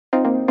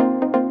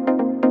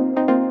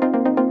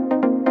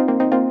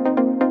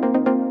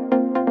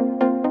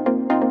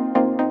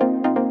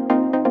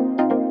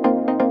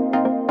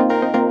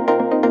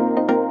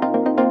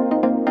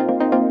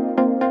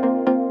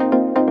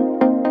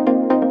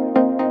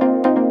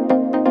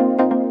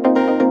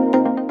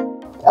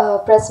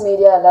press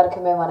media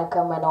எல்லாருக்குமே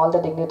வணக்கம் and all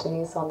the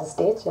dignitaries on the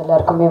stage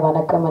எல்லாருக்குமே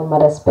வணக்கம் and my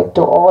respect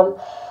to all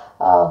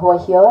who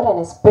are here and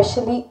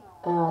especially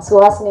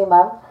Suhasini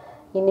ma'am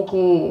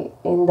இன்னைக்கு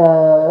இந்த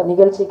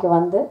நிகழ்ச்சிக்கு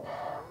வந்து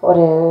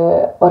ஒரு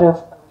ஒரு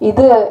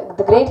இது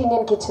the great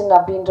Indian kitchen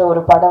அப்படிங்கற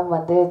ஒரு படம்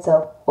வந்து it's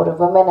ஒரு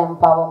women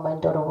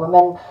empowerment ஒரு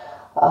women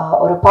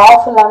ஒரு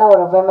பவர்ஃபுல்லான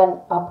ஒரு women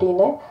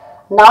அப்படினு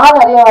நான்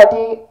நிறைய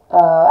வாட்டி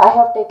I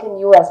have taken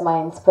you as my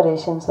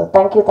inspiration so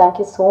thank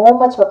you so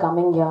much for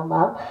coming here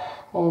ma'am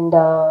and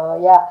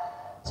yeah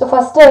so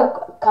first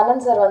Kannan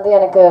sir வந்து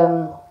எனக்கு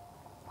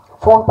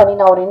ஃபோன் பண்ணி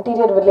நான் ஒரு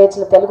இன்டீரியர்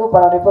வில்லேஜ்ல தெலுங்கு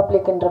படம்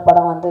ரிபப்ளிக்ன்ற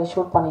படம் வந்து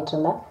ஷூட் பண்ணிட்டு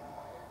இருந்தேன்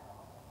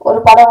ஒரு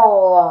படம்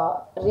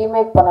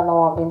ரீமேக்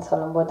பண்ணனும் அப்படினு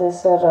சொல்லும்போது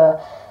சார்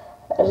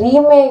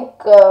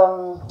ரீமேக்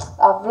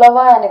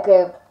அவ்வளவா எனக்கு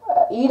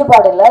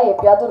ஈடுபாடு இல்ல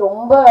எப்பயாவது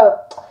ரொம்ப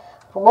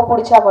ரொம்ப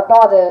பிடிச்சா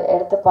மட்டும் அது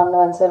எடுத்து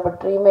பண்ணுவேன் சார்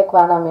பட் ரீமேக்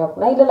வேணாமே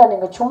அப்படினா இல்ல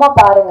நீங்க சும்மா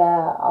பாருங்க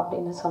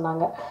அப்படினு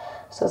சொன்னாங்க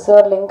சோ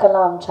சார் லிங்க்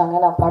எல்லாம் அனுப்பிச்சாங்க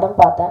நான் படம்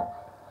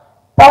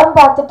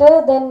பார்த்துட்டு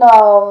தென்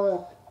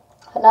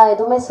நான்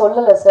எதுவுமே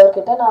சொல்லல சார்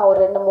கிட்ட நான் ஒரு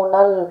 2-3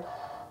 நாள்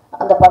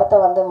அந்த படத்தை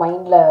வந்து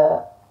மைண்ட்ல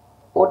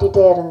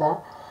ஓட்டிட்டே இருந்தேன்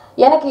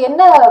எனக்கு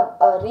என்ன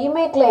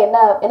ரீமேக்ல என்ன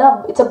ஏனா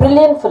it's a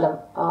brilliant film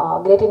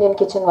Great Indian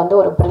Kitchen வந்து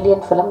ஒரு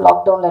brilliant film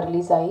லாக்டவுன்ல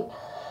ரிலீஸ் ஆகி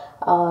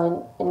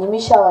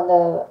நிமிஷா வந்து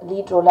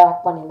லீட் ரோல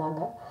ஆக்ட்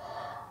பண்ணிருந்தாங்க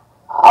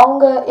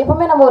அவங்க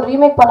எப்பவுமே நம்ம ஒரு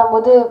ரீமேக்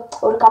பண்ணும்போது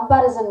ஒரு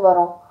கம்பேரிசன்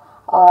வரும்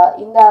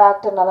இந்த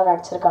ஆக்டர் நல்லா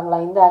நடிச்சிருக்காங்களா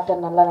இந்த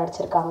ஆக்டர் நல்லா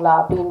நடிச்சிருக்காங்களா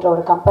அப்படின்ற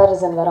ஒரு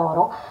கம்பேரிசன் வேற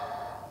வரும்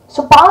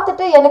ஸோ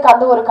பார்த்துட்டு எனக்கு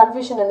அந்த ஒரு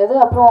கன்ஃபியூஷன் இருந்தது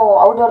அப்புறம்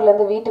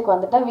அவுட்டோர்லேருந்து வீட்டுக்கு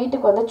வந்துட்டேன்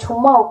வீட்டுக்கு வந்து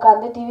சும்மா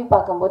உட்காந்து டிவி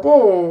பார்க்கும்போது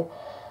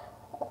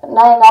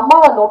நான் எங்கள்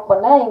அம்மாவை நோட்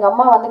பண்ணேன் எங்கள்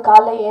அம்மா வந்து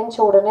காலைல ஏஞ்ச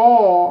உடனே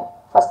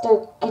ஃபஸ்ட்டு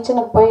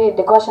கிச்சனுக்கு போய்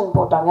டெக்கரேஷன்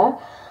போட்டாங்க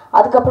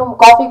அதுக்கப்புறம்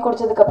காஃபி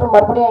குடிச்சதுக்கப்புறம்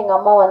மறுபடியும் எங்கள்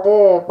அம்மா வந்து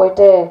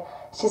போயிட்டு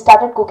she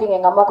started cooking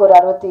எங்கள் அம்மாவுக்கு ஒரு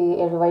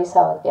 67 வயசு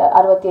ஆகுது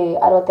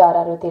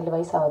 66-67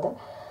 வயசு ஆகுது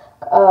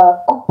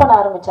குக் பண்ண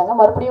ஆரம்பித்தாங்க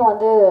மறுபடியும்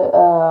வந்து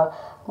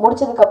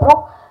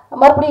முடிச்சதுக்கப்புறம்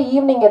மறுபடியும்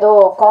ஈவினிங் ஏதோ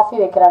காஃபி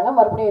வைக்கிறாங்க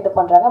மறுபடியும் இது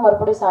பண்ணுறாங்க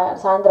மறுபடியும்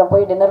சாயந்தரம்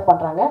போய் டின்னர்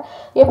பண்ணுறாங்க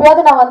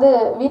எப்பயாவது நான் வந்து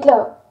வீட்டில்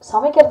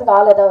சமைக்கிறதுக்கு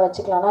ஆள் ஏதாவது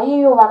வச்சுக்கலாம்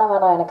ஐயோ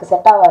வேணாம் எனக்கு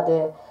செட் ஆகாது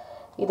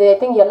இது ஐ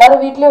திங்க்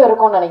எல்லாரும் வீட்லேயும்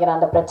இருக்கும்னு நினைக்கிறேன்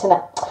அந்த பிரச்சனை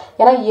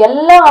ஏன்னா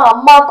எல்லா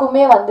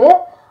அம்மாக்குமே வந்து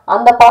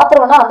அந்த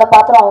பாத்திரம்னா அந்த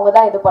பாத்திரம் அவங்க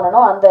தான் இது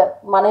பண்ணணும் அந்த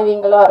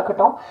மனைவிங்களா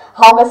இருக்கட்டும்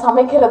அவங்க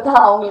சமைக்கிறது தான்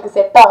அவங்களுக்கு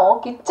செட் ஆகும்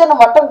கிச்சனை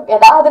மட்டும்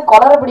ஏதாவது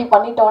குளறுபடி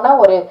பண்ணிட்டோம்னா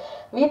ஒரு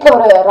வீட்டில்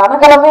ஒரு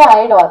ரணகலமே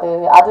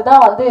ஆயிடும்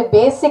அதுதான் வந்து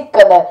பேசிக்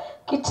அந்த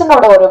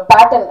கிச்சனோட ஒரு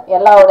பேட்டர்ன்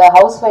எல்லாரோட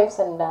ஹவுஸ்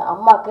ஒய்ஃப்ஸ் அண்ட்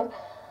அம்மாக்கு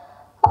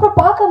அப்புறம்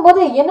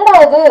பார்க்கும்போது என்னடா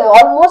இது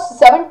ஆல்மோஸ்ட்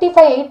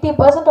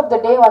 75-80% ஆஃப் த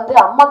டே வந்து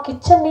அம்மா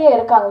கிச்சன்லயே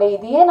இருக்காங்களே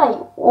இதையே நான்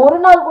ஒரு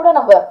நாள் கூட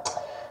நம்ம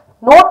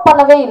நோட்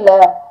பண்ணவே இல்லை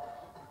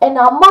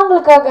என்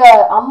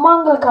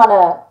அம்மாங்களுக்கான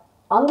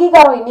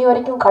அங்கீகாரம் இன்னி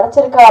வரைக்கும்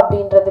கிடைச்சிருக்கா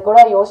அப்படின்றது கூட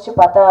யோசிச்சு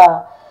பார்த்தா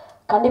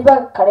கண்டிப்பா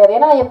கிடையாது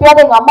ஏன்னா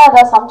எப்பயாவது எங்க அம்மா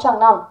ஏதாவது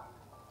சமைச்சாங்கன்னா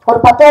ஒரு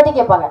 10 வாட்டி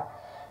கேட்பாங்க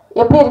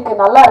எப்படி இருக்கு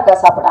நல்லா இருக்கா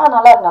சாப்பிட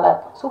நல்லா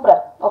இருக்கு சூப்பரா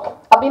ஓகே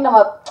அப்படின்னு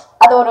நம்ம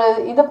அது ஒரு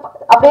இது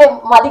அப்படியே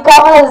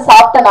மதிக்காம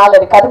சாப்பிட்ட நாள்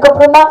இருக்கு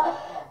அதுக்கப்புறம் தான்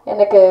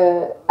எனக்கு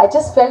ஐ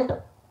ஜஸ்ட் ஃபெல்ட்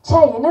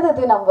என்னது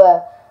இது நம்ம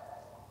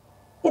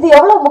இது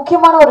எவ்வளவு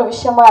முக்கியமான ஒரு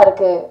விஷயமா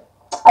இருக்கு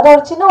அது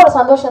ஒரு சின்ன ஒரு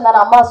சந்தோஷம் தானே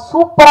அம்மா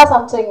சூப்பரா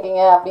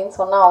சமைச்சிருக்கீங்க அப்படின்னு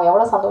சொன்னா அவங்க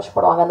எவ்வளவு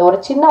சந்தோஷப்படுவாங்க அந்த ஒரு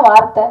சின்ன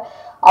வார்த்தை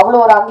அவ்வளோ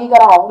ஒரு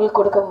அங்கீகாரம் அவங்களுக்கு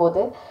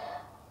கொடுக்கும்போது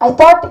ஐ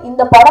தாட்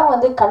இந்த படம்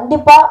வந்து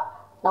கண்டிப்பா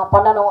நான்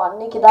பண்ணணும்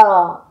அன்னைக்கு தான்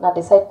நான்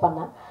டிசைட்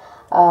பண்ணேன்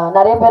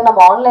நிறைய பேர்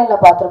நம்ம ஆன்லைன்ல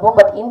பார்த்துருப்போம்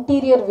பட்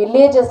இன்டீரியர்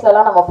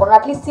வில்லேஜஸ்லாம் நம்ம போனோம்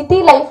அட்லீஸ்ட் சிட்டி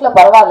லைஃப்ல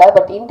பரவாயில்ல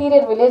பட்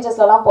இன்டீரியர்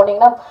வில்லேஜஸ்லாம்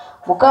போனீங்கன்னா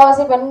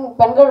முக்கால்வாசி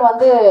பெண்கள்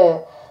வந்து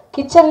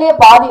கிச்சன்லயே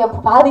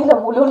பாதியில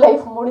முழு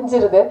லைஃப்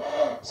முடிஞ்சிருது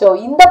ஸோ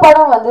இந்த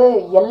படம் வந்து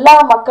எல்லா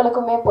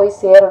மக்களுக்குமே போய்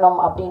சேரணும்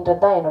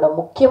அப்படின்றது தான் என்னோட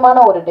முக்கியமான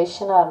ஒரு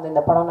டெசிஷனா இருந்து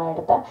இந்த படம் நான்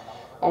எடுத்தேன்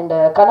அண்ட்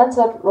கண்ணன்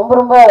சார் ரொம்ப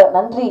ரொம்ப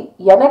நன்றி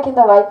எனக்கு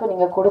இந்த வாய்ப்பு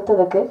நீங்க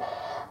கொடுத்ததுக்கு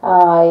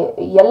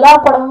எல்லா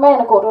படமுமே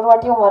எனக்கு ஒரு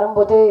வாட்டியும்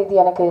வரும்போது இது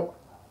எனக்கு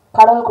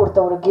கடவுள் கொடுத்த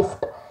ஒரு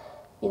கிஃப்ட்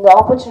இந்த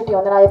ஆப்பர்ச்சுனிட்டி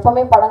வந்து நான்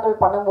எப்பவுமே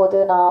படங்கள் பண்ணும்போது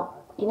நான்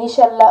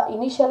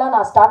இனிஷியலா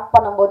நான் ஸ்டார்ட்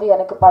பண்ணும்போது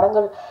எனக்கு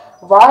படங்கள்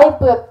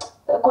வாய்ப்பு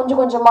கொஞ்சம்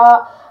கொஞ்சமா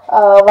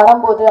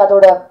வரும்போது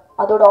அதோட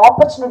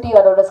ஆப்பர்ச்சுனிட்டி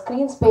அதோட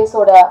ஸ்க்ரீன்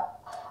ஸ்பேஸோட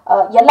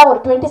எல்லாம் ஒரு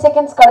 20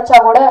 செகண்ட்ஸ் கிடைச்சா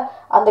கூட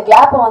அந்த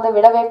கேப்பை வந்து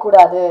விடவே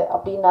கூடாது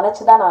அப்படின்னு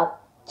நினைச்சுதான் நான்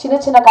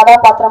சின்ன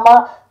கதாபாத்திரமா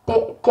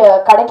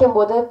கிடைக்கும்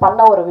போது பண்ண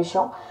ஒரு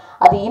விஷயம்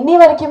அது இன்னி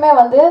வரைக்குமே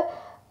வந்து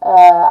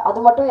அது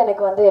மட்டும்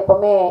எனக்கு வந்து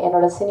எப்பவுமே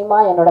என்னோட சினிமா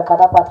என்னோட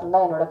கதாபாத்திரம்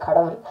தான் என்னோட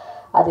கடவுள்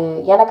அது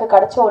எனக்கு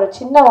கிடைச்ச ஒரு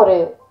சின்ன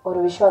ஒரு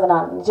விஷயம் அதை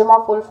நான் நிஜமா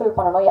ஃபுல்ஃபில்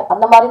பண்ணணும்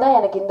அந்த மாதிரி தான்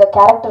எனக்கு இந்த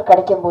கேரக்டர்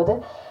கிடைக்கும் போது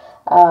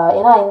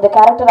ஏன்னா இந்த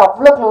கேரக்டர்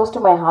அவ்வளோ close to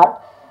my heart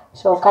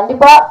so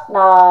கண்டிப்பாக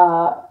நான்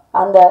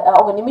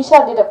அவங்க Nimisha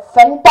did a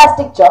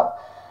fantastic job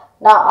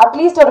நான்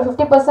அட்லீஸ்ட் ஒரு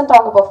 50%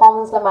 அவங்க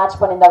பெர்ஃபார்மன்ஸில் மேட்ச்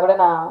பண்ணியிருந்தா கூட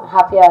நான்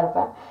ஹாப்பியாக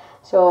இருப்பேன்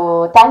so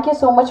thank you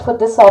so much for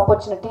this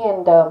opportunity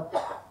and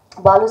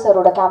Balu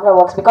சாரோட கேமரா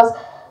ஒர்க்ஸ் பிகாஸ்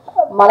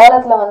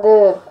மலையாளத்தில் வந்து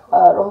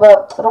ரொம்ப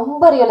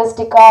ரொம்ப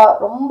ரியலிஸ்டிக்காக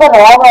ரொம்ப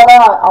ராவாக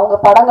தான் அவங்க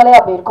படங்களே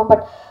அப்படி இருக்கும்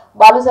பட்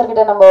பாலு சார்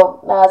கிட்ட நம்ம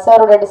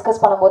சாரோட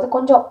டிஸ்கஸ் பண்ணும்போது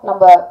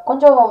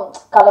கொஞ்சம்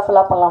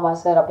கலர்ஃபுல்லாக பண்ணலாமா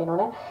சார்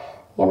அப்படின்னு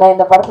ஏன்னா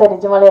இந்த படத்தில்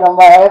நிஜமாலே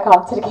ரொம்ப அழகாக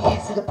காமிச்சிருக்கீங்க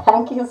sir.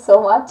 Thank you so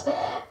much.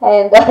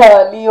 And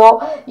Leo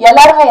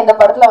எல்லாருமே இந்த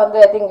படத்தில் வந்து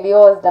I think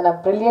Leo is done a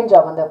brilliant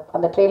job.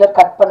 அந்த ட்ரெய்லர்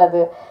கட்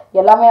பண்ணது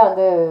எல்லாமே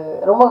வந்து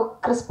ரொம்ப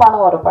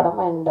கிறிஸ்பான ஒரு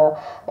படம். அண்ட்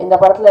இந்த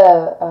படத்தில்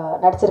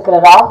நடிச்சிருக்கிற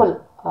ராகுல்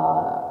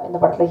இந்த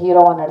படத்தில்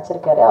ஹீரோவாக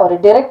நடிச்சிருக்காரு. அவர்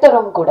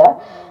டிரெக்டரும் கூட.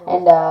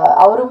 அண்ட்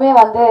அவருமே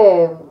வந்து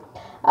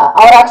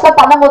அவர் ஆக்சுவலாக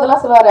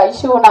பண்ணும்போதெல்லாம் சொல்லுவார்,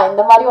 ஐஷு நான்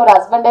இந்த மாதிரி ஒரு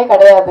ஹஸ்பண்டே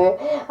கிடையாது,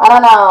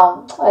 ஆனால் நான்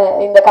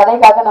இந்த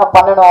கதைக்காக நான்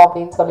பண்ணணும்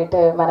அப்படின்னு சொல்லிட்டு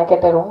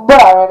மெனக்கெட்டு ரொம்ப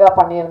அழகாக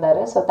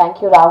பண்ணியிருந்தாரு. ஸோ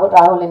தேங்க்யூ ராகுல்.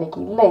 ராகுல் இன்னைக்கு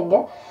இல்லை இங்கே.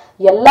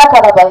 எல்லா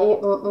கதாபாயி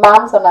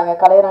மேம் சொன்னாங்க,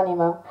 கலைராணி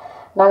மேம்,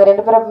 நாங்கள்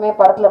 2 பேருமே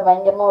படத்தில்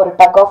பயங்கரமாக ஒரு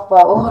டக் ஆஃப்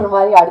ஒவ்வொரு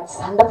மாதிரி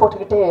அடித்து சண்டை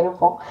போட்டுக்கிட்டே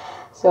இருப்போம்.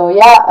 ஸோ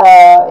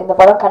இந்த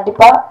படம்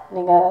கண்டிப்பாக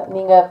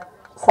நீங்கள்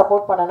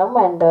சப்போர்ட் பண்ணணும்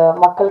அண்ட்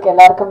மக்களுக்கு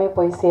எல்லாருக்குமே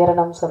போய்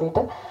சேரணும்னு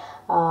சொல்லிட்டு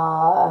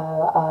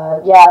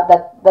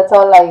that's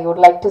all I would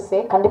like to say.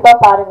 கண்டிப்பாக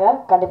பாருங்கள்,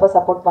 கண்டிப்பாக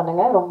சப்போர்ட்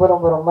பண்ணுங்கள். ரொம்ப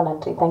ரொம்ப ரொம்ப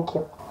நன்றி.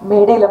 தேங்க்யூ.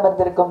 மேடையில்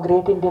அமர்ந்திருக்கும்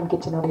கிரேட் இண்டியன்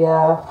கிச்சனுடைய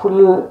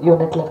ஃபுல்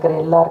யூனிட்டில் இருக்கிற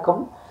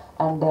எல்லாருக்கும்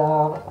அண்ட்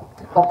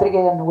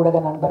பத்திரிகை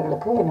ஊடக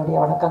நண்பர்களுக்கு என்னுடைய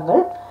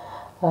வணக்கங்கள்.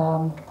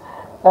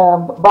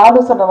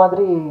 பாலு சொன்ன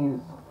மாதிரி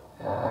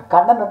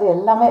கண்ணன் வந்து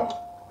எல்லாமே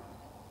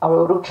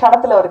அவர் ஒரு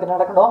க்ஷணத்தில் அவருக்கு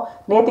நடக்கணும்.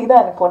 நேற்றுக்கு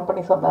தான் எனக்கு ஃபோன்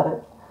பண்ணி சொன்னார்.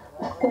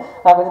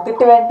 நான் கொஞ்சம்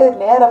திட்டுவேன்ட்டு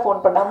நேராக ஃபோன்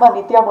பண்ணாமல்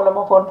நித்யா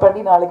மூலமாக ஃபோன் பண்ணி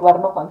நாளைக்கு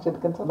வரணும்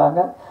ஃபங்க்ஷனுக்குன்னு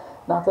சொன்னாங்க.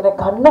 நான் சொன்னேன்,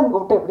 கண்ணன்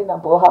கூப்பிட்டு எப்படி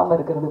நான் போகாமல்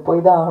இருக்கிறது,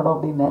 போய் தான் ஆகணும்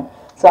அப்படின்னு.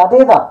 ஸோ அதே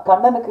தான்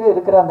கண்ணனுக்கு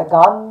இருக்கிற அந்த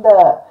காந்த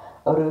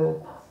ஒரு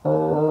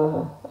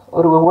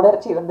ஒரு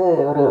உணர்ச்சி வந்து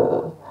ஒரு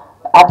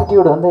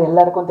ஆட்டிடியூடு வந்து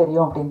எல்லாருக்கும்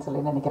தெரியும் அப்படின்னு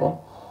சொல்லி நினைக்கிறேன்.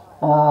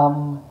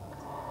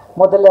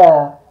 முதல்ல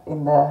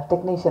இந்த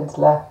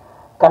டெக்னீஷியன்ஸில்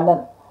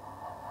கண்ணன்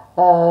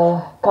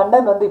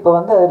வந்து இப்போ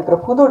வந்து இருக்கிற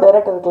புது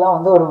டைரக்டருக்கெலாம்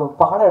வந்து ஒரு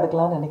பாடம்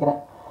எடுக்கலாம்னு நினைக்கிறேன்.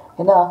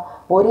 ஏன்னா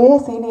ஒரே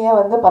சீனியே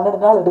வந்து 12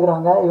 நாள்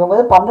எடுக்கிறாங்க, இவங்க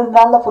வந்து 12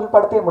 நாளில் ஃபுல்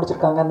படத்தையே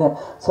முடிச்சிருக்காங்கன்னு.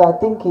 So I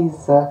think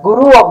is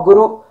Guru of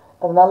குரு.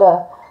 அதனால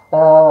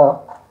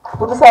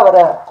புதுசாக வர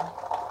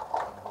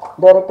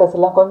டைரக்டர்ஸ்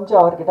எல்லாம் கொஞ்சம்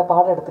அவர்கிட்ட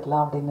பாடம்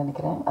எடுத்துக்கலாம் அப்படின்னு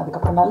நினைக்கிறேன்.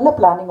 அதுக்கப்புறம் நல்ல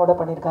பிளானிங்கோட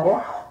பண்ணியிருக்காரு.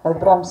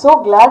 அதுக்கப்புறம் ஐம் ஸோ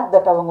கிளாட்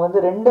தட் அவங்க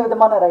வந்து 2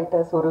 விதமான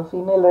ரைட்டர்ஸ், ஒரு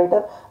ஃபீமேல்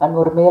ரைட்டர் அண்ட்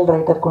ஒரு மேல்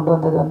ரைட்டர் கொண்டு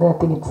வந்தது வந்து I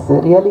think it's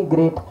really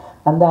great.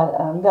 அந்த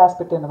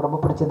ஆஸ்பெக்ட் எனக்கு ரொம்ப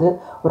பிடிச்சது.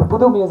 ஒரு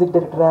புது மியூசிக்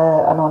டைரக்டரை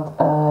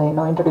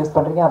இன்ட்ரடியூஸ்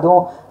பண்ணுறீங்க,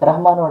 அதுவும்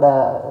ரஹ்மானோட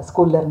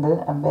ஸ்கூல்லேருந்து.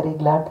 I'm very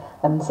glad.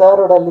 அண்ட்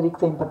சாரோட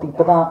லிரிக்ஸையும் பற்றி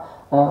இப்போ தான்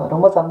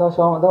ரொம்ப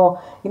சந்தோஷம். அதுவும்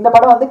இந்த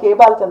படம் வந்து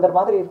கேபாலச்சந்தர்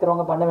மாதிரி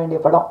இருக்கிறவங்க பண்ண வேண்டிய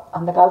படம்.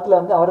 அந்த காலத்தில்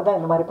வந்து அவர் தான்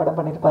இந்த மாதிரி படம்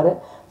பண்ணியிருப்பார்.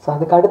 ஸோ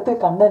அதுக்கு அடுத்து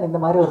கண்ணன் இந்த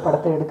மாதிரி ஒரு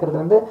படத்தை எடுக்கிறது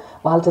வந்து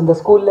பாலச்சந்தர்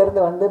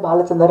ஸ்கூல்லேருந்து வந்து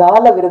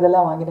பாலச்சந்தரால்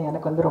விருதெல்லாம் வாங்கினேன்.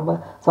 எனக்கு வந்து ரொம்ப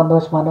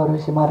சந்தோஷமான ஒரு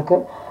விஷயமா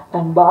இருக்குது.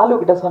 அண்ட் பாலு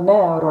கிட்ட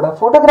சொன்னேன், அவரோட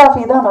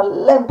ஃபோட்டோகிராஃபி தான்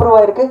நல்லா இம்ப்ரூவ்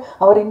ஆயிருக்கு,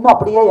 அவர் இன்னும்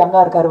அப்படியே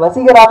யங்காக இருக்கார்.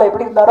 வசீகரால்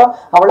எப்படி இருந்தாரோ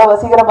அவ்வளோ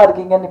வசீகரமாக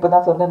இருக்கீங்கன்னு இப்போ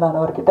தான் சொன்னேன் நான்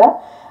அவர்கிட்ட.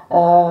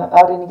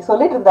 அவர் இன்னைக்கு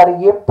சொல்லிட்டு இருந்தார்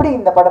எப்படி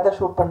இந்த படத்தை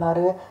ஷூட்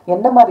பண்ணார்,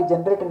 என்ன மாதிரி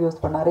ஜென்ரேட்டர்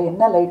யூஸ் பண்ணார்,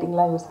 என்ன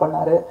லைட்டிங்லாம் யூஸ்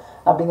பண்ணார்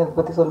அப்படிங்கிறத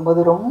பற்றி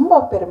சொல்லும்போது ரொம்ப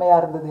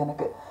பெருமையாக இருந்தது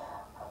எனக்கு.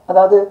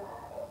 அதாவது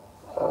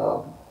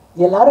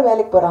எல்லாரும்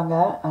வேலைக்கு போகிறாங்க,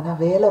 ஆனால்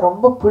வேலை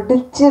ரொம்ப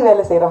பிடிச்சி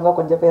வேலை செய்கிறவங்க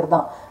கொஞ்சம் பேர்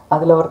தான்.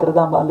 அதில் ஒருத்தர்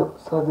தான் பாலு.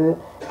 ஸோ அது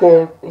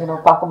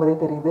பார்க்கும்போதே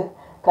தெரியுது.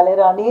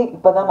 கலைராணி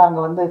இப்போ தான்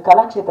நாங்கள் வந்து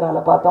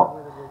கலாக்ஷேத்ராவில் பார்த்தோம்.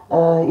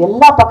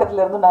 எல்லா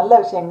பக்கத்துலேருந்தும் நல்ல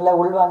விஷயங்களை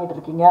உள்வாங்கிட்டு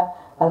இருக்கீங்க.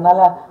 அதனால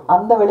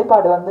அந்த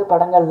வெளிப்பாடு வந்து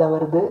படங்களில்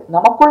வருது.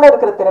 நமக்குள்ளே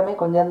இருக்கிற திறமை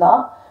கொஞ்சம்தான்,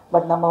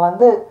 பட் நம்ம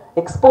வந்து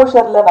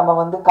எக்ஸ்போஷரில் நம்ம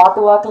வந்து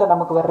காத்து வாக்கில்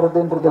நமக்கு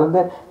வர்றதுன்றது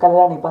வந்து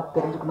கல்யாணி பார்த்து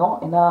தெரிஞ்சுக்கணும்.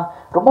 ஏன்னா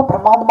ரொம்ப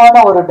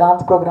பிரமாதமான ஒரு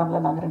டான்ஸ்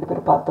ப்ரோக்ராமில் நாங்கள் 2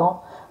 பேரும் பார்த்தோம்.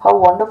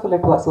 Have wonderful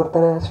it was.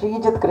 ஒருத்தர்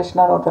ஸ்ரீஜித்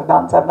கிருஷ்ணான்னு ஒருத்தர்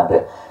டான்ஸ் ஆடினார்.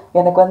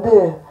 எனக்கு வந்து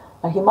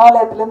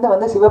ஹிமாலயத்துலேருந்து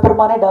வந்து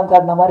சிவபெருமானே டான்ஸ்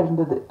ஆடின மாதிரி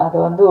இருந்தது. அதை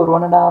வந்து ஒரு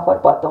 1.5 hour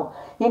பார்த்தோம்.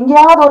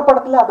 எங்கேயாவது ஒரு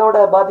படத்தில் அதோட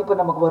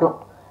பாதிப்பு நமக்கு வரும்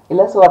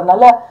இல்லை. ஸோ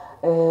அதனால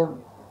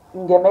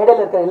இங்கே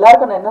மேடையில் இருக்கிற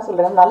எல்லாருக்கும் நான் என்ன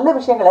சொல்கிறேன், நல்ல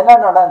விஷயங்கள்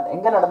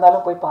எங்கே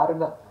நடந்தாலும் போய்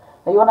பாருங்கள்.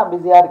 ஐயோ நான்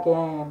பிஸியாக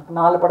இருக்கேன், எனக்கு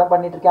 4 படம்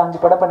பண்ணிட்டுருக்கேன்,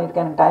 5 படம்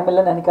பண்ணியிருக்கேன், எனக்கு டைம்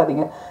இல்லைன்னு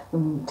நினைக்காதீங்க.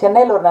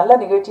 சென்னையில் ஒரு நல்ல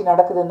நிகழ்ச்சி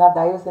நடக்குதுன்னா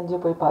தயவு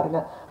செஞ்சு போய்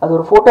பாருங்கள். அது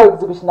ஒரு ஃபோட்டோ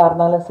எக்ஸிபிஷனாக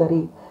இருந்தாலும்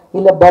சரி,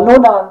 இல்லை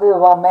பலூனை வந்து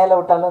மேலே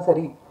விட்டாலும்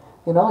சரி,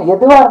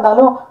 எதுவாக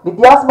இருந்தாலும்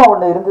வித்தியாசமாக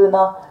ஒன்று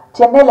இருந்ததுன்னா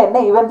சென்னையில் என்ன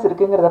ஈவெண்ட்ஸ்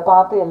இருக்குங்கிறத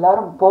பார்த்து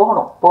எல்லாரும்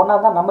போகணும்.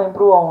 போனால் தான் நம்ம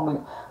இம்ப்ரூவ் ஆக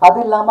முடியும். அது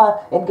இல்லாமல்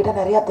என்கிட்ட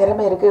நிறையா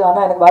திறமை இருக்குது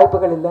ஆனால் எனக்கு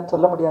வாய்ப்புகள் இல்லைன்னு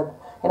சொல்ல முடியாது.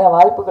 ஏன்னா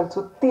வாய்ப்புகள்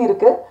சுற்றி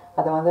இருக்குது.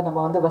 அதை வந்து நம்ம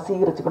வந்து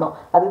வசீகரிச்சுக்கணும்.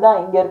 அதுதான்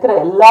இங்கே இருக்கிற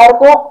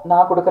எல்லாருக்கும்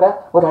நான் கொடுக்குற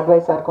ஒரு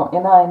அட்வைஸாக இருக்கும்.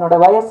 ஏன்னா என்னோட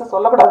வயசு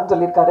சொல்லக்கூடாதுன்னு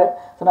சொல்லியிருக்காரு.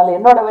 அதனால்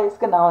என்னோட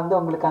வயசுக்கு நான் வந்து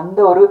உங்களுக்கு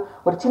அந்த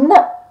ஒரு சின்ன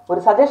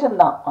ஒரு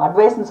சஜஷன் தான்,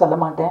 அட்வைஸ்ன்னு சொல்ல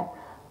மாட்டேன்.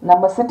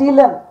 நம்ம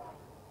சிட்டியில்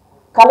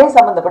கலை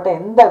சம்மந்தப்பட்ட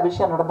எந்த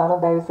விஷயம்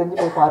நடந்தாலும் தயவு செஞ்சு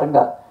போய்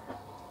பாருங்கள்.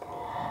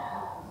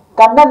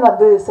 கண்ணன்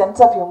வந்து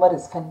sense of humour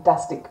is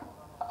fantastic.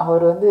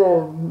 அவர் வந்து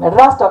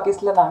மெட்ராஸ்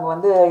டாக்கீஸில் நாங்கள்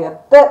வந்து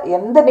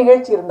எந்த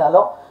நிகழ்ச்சி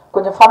இருந்தாலும்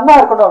கொஞ்சம் ஃபன்னாக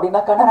இருக்கணும்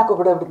அப்படின்னா கண்ணனை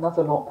கூப்பிடு அப்படின்னு தான்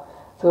சொல்லுவோம்.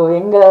 ஸோ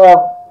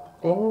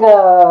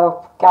எங்கள்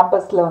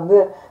கேம்பஸில் வந்து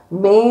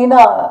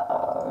மெயினாக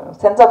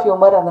சென்ஸ் ஆஃப்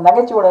ஹியூமர், அந்த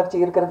நகைச்சுவை உணர்ச்சி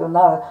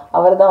இருக்கிறதுனா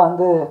அவர் தான்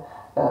வந்து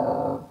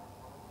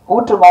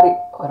ஊற்று மாதிரி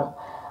வரும்.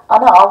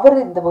 ஆனால் அவர்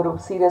இந்த ஒரு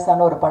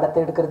சீரியஸான ஒரு படத்தை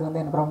எடுக்கிறது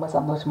வந்து எனக்கு ரொம்ப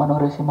சந்தோஷமான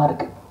ஒரு விஷயமா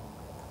இருக்குது.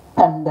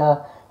 அண்ட்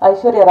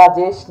ஐஸ்வர்யா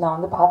ராஜேஷ் நான்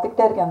வந்து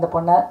பார்த்துக்கிட்டே இருக்கேன். அந்த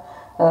பொண்ணை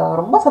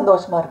ரொம்ப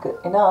சந்தோஷமாக இருக்குது.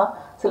 ஏன்னா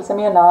சில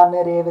சமயம் நான்,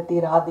 ரேவதி,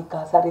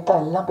 ராதிகா, சரிதா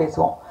எல்லாம்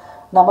பேசுவோம்.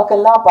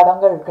 நமக்கெல்லாம்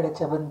படங்கள் கிடைச்ச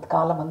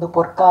காலம் வந்து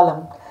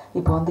பொற்காலம்.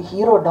 இப்போ வந்து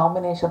ஹீரோ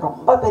டாமினேஷன்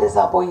ரொம்ப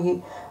பெருசாக போய்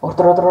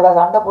ஒருத்தரோட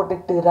சண்டை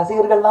போட்டுக்கிட்டு,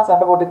 ரசிகர்கள்லாம்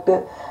சண்டை போட்டுக்கிட்டு,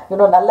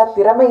 இன்னும் நல்ல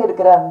திறமை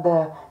இருக்கிற அந்த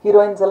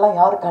ஹீரோயின்ஸ் எல்லாம்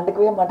யாரும்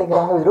கண்டுக்கவே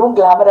மாட்டேங்கிறாங்க, வெறும்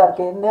கிளாமராக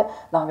இருக்கேன்னு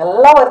நாங்கள்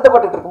எல்லாம்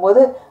வருத்தப்பட்டுட்டு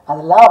இருக்கும்போது,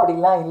 அதெல்லாம்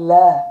அப்படிலாம்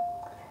இல்லை.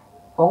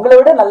 உங்களை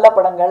விட நல்ல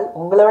படங்கள்,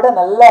 உங்களை விட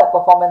நல்ல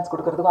பர்ஃபார்மன்ஸ்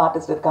கொடுக்கறதுக்கும்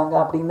ஆர்டிஸ்ட் இருக்காங்க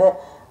அப்படின்னு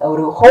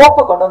ஒரு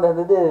ஹோப்பை கொண்டு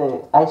வந்தது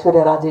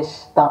ஐஸ்வர்யா ராஜேஷ்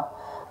தான்.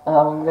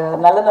 அவங்க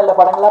நல்ல நல்ல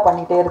படங்களாக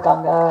பண்ணிகிட்டே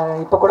இருக்காங்க.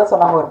 இப்போ கூட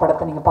சொன்னாங்க ஒரு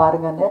படத்தை நீங்கள்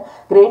பாருங்கன்னு,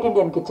 கிரேட்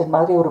இண்டியன் கிச்சன்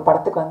மாதிரி ஒரு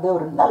படத்துக்கு வந்து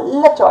ஒரு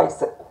நல்ல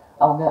சாய்ஸு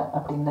அவங்க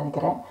அப்படின்னு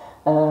நினைக்கிறேன்.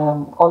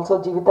 Also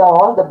Jeevitha,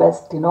 all the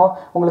best.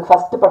 உங்களுக்கு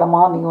ஃபஸ்ட்டு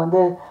படமாக நீங்கள்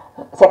வந்து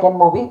second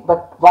movie,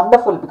 but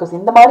wonderful. Because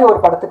இந்த மாதிரி ஒரு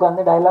படத்துக்கு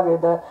வந்து டைலாக்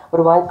எழுத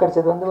ஒரு வாய்ப்பு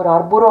கிடைச்சது வந்து ஒரு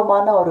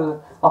அற்புதமான ஒரு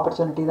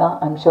ஆப்பர்ச்சுனிட்டி தான்.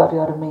 I'm sure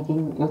you are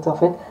making use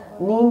of it.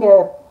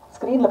 நீங்கள்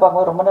ஸ்க்ரீனில்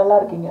பார்க்கும்போது ரொம்ப நல்லா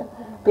இருக்கீங்க.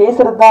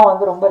 பேசுகிறது தான்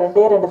வந்து ரொம்ப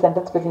 2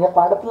 சென்டென்ஸ் பேசுறீங்க.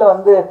 படத்தில்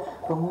வந்து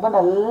ரொம்ப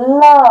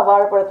நல்லா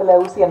வாழைப்பழத்தில்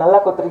ஊசியை நல்லா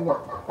கொத்துறீங்க,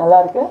 நல்லா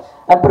இருக்கு.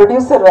 அண்ட்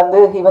ப்ரொடியூசர் வந்து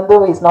he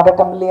is not a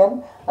Tamilian,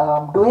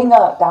 doing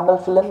a Tamil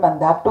film and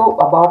that too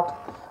about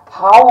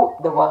how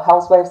the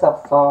housewives of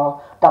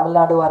Tamil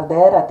Nadu are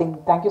there. I think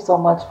thank you so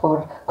much for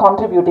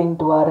contributing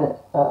to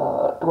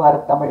our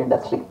Tamil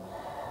industry.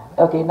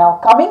 Okay, now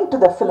coming to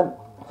the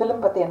film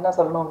பற்றி என்ன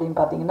சொல்லணும் அப்படின்னு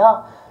பார்த்தீங்கன்னா,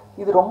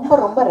 இது ரொம்ப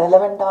ரொம்ப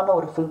ரெலவெண்ட்டான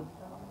ஒரு film.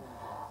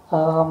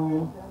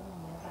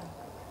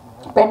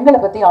 பெண்களை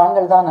பற்றி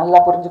ஆண்கள் தான் நல்லா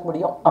புரிஞ்சுக்க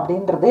முடியும்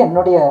அப்படின்றது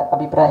என்னுடைய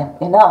அபிப்பிராயம்.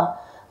 ஏன்னா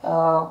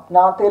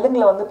நான்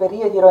தெலுங்கில் வந்து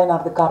பெரிய ஹீரோயின்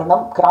ஆகிறதுக்கு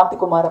காரணம்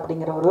கிராந்திகுமார்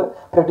அப்படிங்கிற ஒரு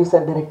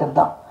ப்ரொடியூசர் டைரக்டர்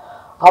தான்.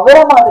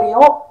 அவரை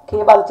மாதிரியும் கே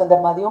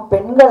பாலச்சந்தர் மாதிரியும்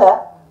பெண்களை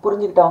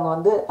புரிஞ்சுக்கிட்டவங்க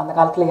வந்து அந்த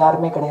காலத்தில்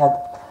யாருமே கிடையாது.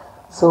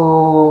 So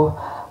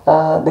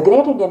the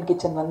great Indian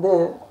kitchen வந்து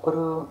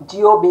ஒரு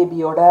ஜியோ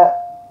பேபியோட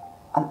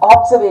an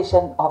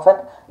observation of an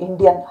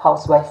Indian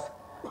housewife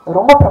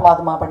ரொம்ப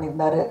பிரமாதமாக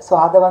பண்ணியிருந்தாரு. ஸோ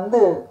அதை வந்து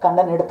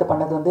கண்ணன் எடுத்து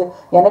பண்ணது வந்து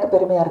எனக்கு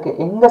பெருமையாக இருக்குது.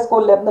 எங்கள்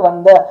ஸ்கூல்லேருந்து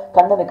வந்த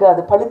கண்ணனுக்கு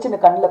அது பளிச்சுன்னு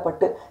கண்ணில்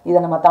பட்டு இதை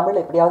நம்ம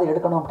தமிழில் எப்படியாவது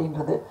எடுக்கணும்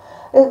அப்படின்றது.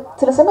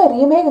 சில சமயம்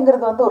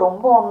ரீமேக்குங்கிறது வந்து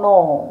ரொம்ப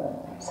ஒன்றும்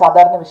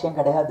சாதாரண விஷயம்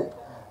கிடையாது.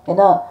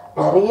 ஏன்னா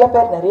நிறைய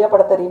பேர் நிறைய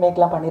படத்தை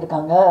ரீமேக்லாம்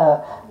பண்ணியிருக்காங்க.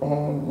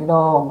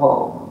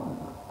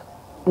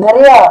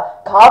 நிறையா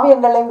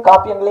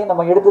காப்பியங்களையும்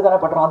நம்ம எடுத்து தானே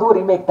பண்ணுறோம், அதுவும்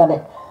ரீமேக் தானே.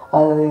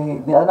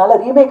 அதனால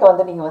ரீமேக்கை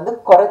வந்து நீங்கள் வந்து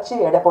குறைச்சி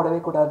எடை போடவே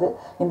கூடாது.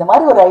 இந்த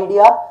மாதிரி ஒரு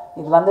ஐடியா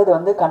இது வந்தது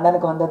வந்து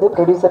கண்ணனுக்கு வந்தது,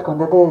 ப்ரொடியூசருக்கு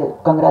வந்தது.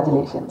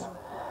 Congratulations.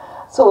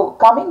 So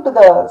coming to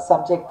the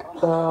subject,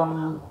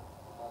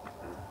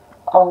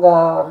 அவங்க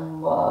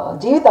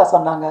ஜீவிதா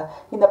சொன்னாங்க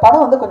இந்த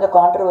படம் வந்து கொஞ்சம்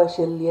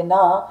கான்ட்ரவர்ஷியல்.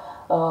 ஏன்னா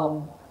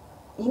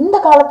இந்த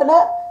காலத்தில்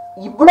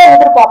இவ்வளோ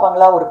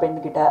எதிர்பார்ப்பாங்களா ஒரு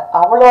பெண்கிட்ட,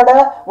 அவளோட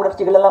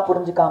உணர்ச்சிகள் எல்லாம்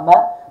புரிஞ்சுக்காம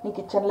நீ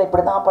கிச்சனில்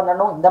இப்படி தான்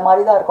பண்ணணும், இந்த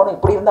மாதிரி தான் இருக்கணும்,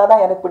 இப்படி இருந்தால்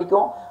தான் எனக்கு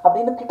பிடிக்கும்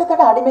அப்படின்னு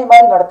கிட்டத்தட்ட அடிமை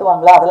மாதிரி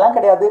நடத்துவாங்களா? அதெல்லாம்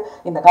கிடையாது.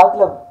 இந்த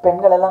காலத்தில்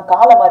பெண்கள் எல்லாம்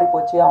காலம் மாறி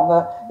போச்சு, அவங்க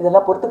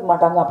இதெல்லாம் பொறுத்துக்க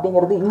மாட்டாங்க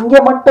அப்படிங்கிறது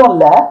இங்கே மட்டும்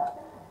இல்லை,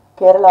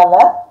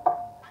 கேரளாவில்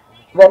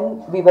when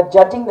we were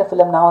judging the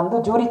film, நான் வந்து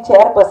ஜூரி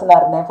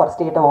சேர்பர்சனாக இருந்தேன் ஃபார்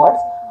ஸ்டேட்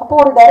அவார்ட்ஸ். அப்போ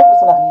ஒரு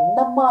டைரக்டர் சொன்னாங்க,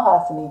 என்னம்மா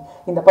ஹாசினி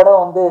இந்த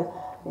படம் வந்து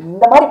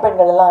இந்த மாதிரி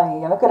பெண்கள் எல்லாம்,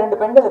 எனக்கு 2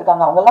 பெண்கள்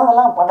இருக்காங்க, அவங்கெல்லாம்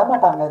அதெல்லாம் பண்ண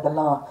மாட்டாங்க,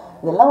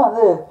 இதெல்லாம்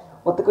வந்து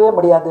ஒத்துக்கவே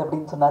முடியாது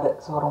அப்படின்னு சொன்னார்.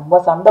 ஸோ ரொம்ப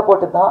சண்டை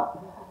போட்டு தான்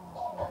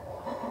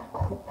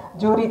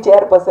ஜூரி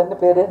சேர்பர்சன்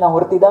பேர், நான்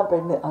ஒருத்தி தான்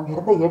பெண்ணு, அங்கே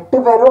இருந்த 8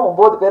 பேரும்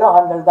 9 பேரும்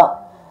ஆண்கள் தான்.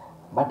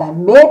 பட் ஐ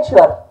மேட்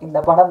ஷுர் இந்த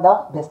படம் தான்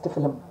பெஸ்ட்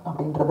ஃபிலிம்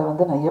அப்படின்றத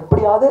வந்து நான்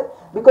எப்படியாவது,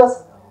 பிகாஸ்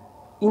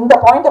இந்த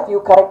பாயிண்ட் ஆஃப் வியூ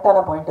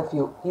கரெக்டான பாயிண்ட் ஆஃப்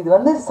வியூ, இது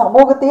வந்து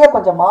சமூகத்தையே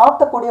கொஞ்சம்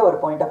மாற்றக்கூடிய ஒரு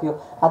பாயிண்ட் ஆஃப் வியூ,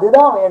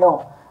 அதுதான்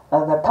வேணும்.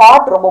 அந்த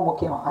தாட் ரொம்ப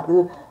முக்கியம். அது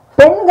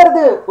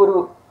பெண்கிறது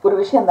ஒரு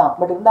விஷயம்தான்,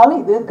 பட் இருந்தாலும்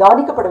இது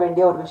கவனிக்கப்பட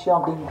வேண்டிய ஒரு விஷயம்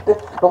அப்படின்ட்டு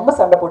ரொம்ப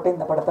சண்டை போட்டு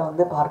இந்த படத்தை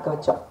வந்து பார்க்க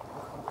வச்சோம்.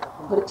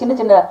 ஒரு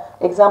சின்ன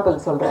எக்ஸாம்பிள்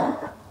சொல்கிறேன்.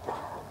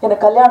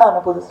 எனக்கு கல்யாணம் ஆன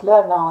புதுசில்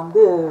நான்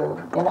வந்து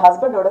என்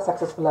ஹஸ்பண்டோட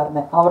சக்ஸஸ்ஃபுல்லாக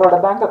இருந்தேன். அவரோட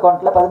பேங்க்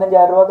அக்கௌண்ட்டில்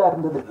 15,000 ரூபா தான்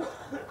இருந்தது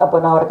அப்போ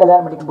நான் அவரை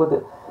கல்யாணம் பண்ணிக்கும்போது.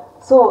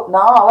 ஸோ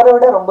நான் அவரை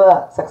விட ரொம்ப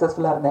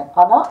சக்ஸஸ்ஃபுல்லாக இருந்தேன்.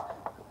 ஆனால்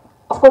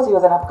of course he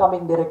was an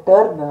upcoming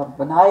director.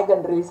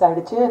 நாயகன் ரிலீஸ்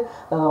ஆகிடுச்சு,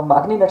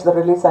 அக்னி நட்சத்திரம்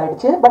ரிலீஸ்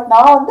ஆகிடுச்சு. பட்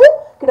நான் வந்து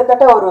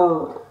கிட்டத்தட்ட ஒரு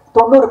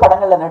 90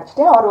 படங்களில்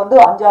நடிச்சிட்டேன். அவர் வந்து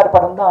 5-6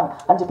 படம் தான்,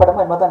 5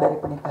 படமும் என்னமோ தான்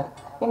டைரக்ட் பண்ணியிருக்காரு.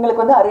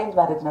 எங்களுக்கு வந்து அரேஞ்ச்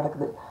மேரேஜ்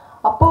நடக்குது.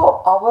 அப்போது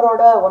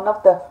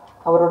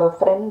அவரோட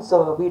ஃப்ரெண்ட்ஸ்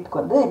வீட்டுக்கு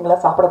வந்து எங்களை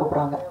சாப்பிட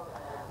கூப்பிட்றாங்க.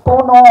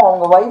 போனோம்.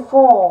 அவங்க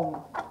ஒய்ஃபும்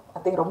ஐ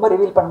திங்க் ரொம்ப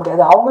ரிவீல் பண்ண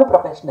முடியாது, அவங்களும்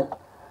ப்ரொஃபஷ்னல்,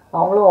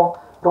 அவங்களும்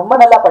ரொம்ப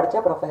நல்லா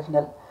படித்த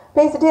ப்ரொஃபஷ்னல்.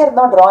 பேசிகிட்டே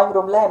இருந்தோம். ட்ராயிங்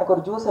ரூமில் எனக்கு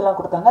ஒரு ஜூஸ் எல்லாம்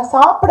கொடுத்தாங்க.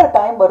 சாப்பிட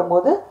டைம்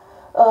வரும்போது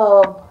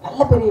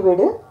நல்ல பெரிய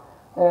வீடு,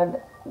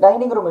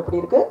 டைனிங் ரூம் எப்படி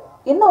இருக்குது,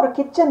 இன்னொரு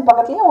கிச்சன்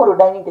பக்கத்துலேயும் ஒரு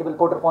டைனிங் டேபிள்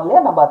போட்டிருப்போம்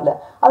இல்லையா நம்ம,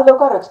 அதில்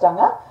உட்கார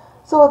வச்சுட்டாங்க.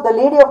 So the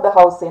lady of the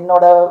house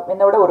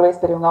என்னோட ஒரு வயசு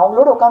பெரியவங்க,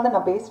 அவங்களோட உட்காந்து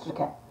நான் பேசிட்டு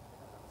இருக்கேன்.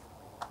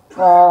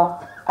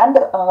 அண்ட்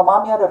அவங்க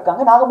மாமியாரும்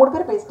இருக்காங்க. நாங்கள் 3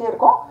 பேர் பேசிட்டே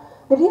இருக்கோம்.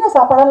 திடீர்னு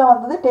சாப்பாடெல்லாம்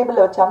வந்தது,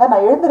 டேபிளில் வச்சாங்க.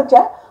 நான்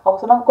எழுந்திருச்சேன். அவங்க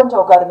சொன்னாங்க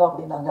கொஞ்சம் உட்காருங்க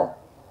அப்படின்னாங்க.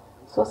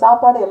 ஸோ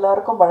சாப்பாடு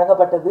எல்லாருக்கும்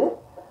வழங்கப்பட்டது.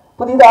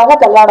 புதிதாக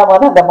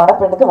கல்யாணமான அந்த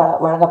மணப்பெண்ணுக்கு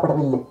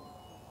வழங்கப்படவில்லை.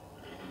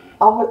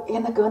 அவங்க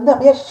எனக்கு வந்து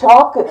அப்படியே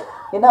ஷாக்கு.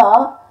 ஏன்னா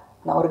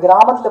நான் ஒரு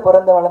கிராமத்தில்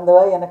பிறந்த வளர்ந்தவ.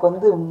 எனக்கு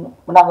வந்து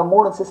நாங்கள்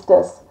 3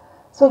 சிஸ்டர்ஸ்.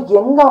 ஸோ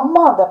எங்கள்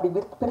அம்மா அதை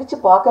அப்படி பிரித்து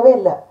பார்க்கவே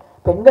இல்லை.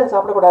 பெண்கள்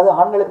சாப்பிடக்கூடாது,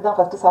 ஆண்களுக்கு தான்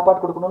ஃபஸ்ட்டு சாப்பாடு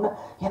கொடுக்கணும்னு.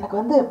 எனக்கு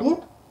வந்து அப்படியே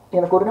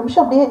எனக்கு ஒரு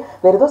நிமிஷம் அப்படியே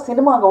வேறு ஏதோ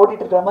சினிமா அங்கே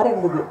ஓட்டிகிட்டு இருக்கிற மாதிரி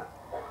இருந்தது.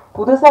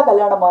 புதுசாக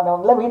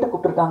கல்யாணமானவங்கள வீட்டுக்கு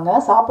கூப்பிட்டுருக்காங்க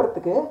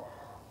சாப்பிட்றதுக்கு.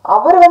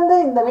 அவர் வந்து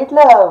இந்த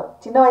வீட்டில்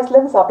சின்ன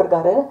வயசுலேருந்து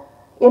சாப்பிட்ருக்காரு.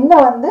 என்ன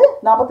வந்து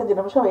 45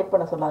 நிமிஷம் வெயிட்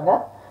பண்ண சொன்னாங்க.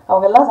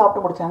 அவங்க எல்லாம்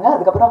சாப்பிட்டு முடிச்சாங்க.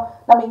 அதுக்கப்புறம்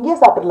நம்ம இங்கேயே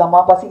சாப்பிட்றலாமா,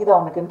 பசிக்குதா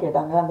அவனுக்குன்னு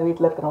கேட்டாங்க அந்த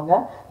வீட்டில் இருக்கிறவங்க.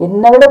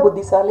 என்னை விட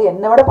புத்திசாலி,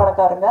 என்னை விட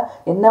பணக்காரங்க,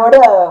 என்னை விட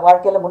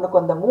வாழ்க்கையில்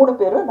முன்னுக்கு வந்த 3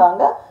 பேரும்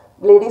நாங்கள்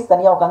லேடிஸ்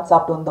தனியாக உட்காந்து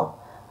சாப்பிட்டு வந்தோம்.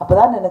 அப்போ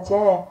தான்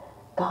நினச்சேன்,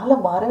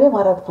 காலம் மாறவே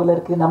மாறாது போல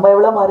இருக்குது. நம்ம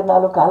எவ்வளோ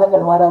மாறினாலும்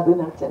காலங்கள்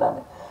மாறாதுன்னு நினச்சேன்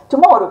நான்.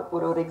 சும்மா ஒரு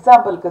ஒரு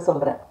எக்ஸாம்பிளுக்கு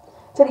சொல்கிறேன்.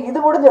 சரி, இது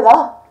முடிஞ்சதா?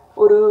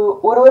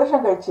 ஒரு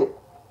வருஷம் கழிச்சு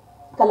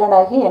கல்யாணம்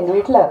ஆகி எங்கள்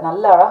வீட்டில்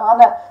நல்ல அழகான,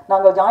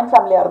 நாங்கள் ஜாயின்ட்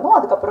ஃபேமிலியாக இருந்தோம்.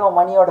 அதுக்கப்புறம்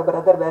மணியோட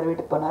பிரதர் வேறு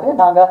வீட்டுக்கு போனார்.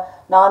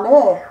 நான்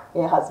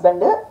என்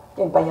ஹஸ்பண்டு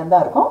என் பையன்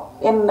தான் இருக்கோம்.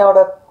 என்னோட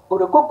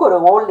ஒரு குக், ஒரு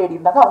ஓல்ட் லேடி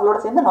இருந்தாங்க. அவங்களோட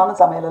சேர்ந்து நானும்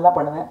சமையலெல்லாம்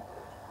பண்ணுவேன்.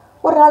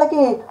 ஒரு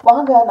நாளைக்கு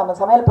வாங்க நம்ம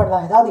சமையல்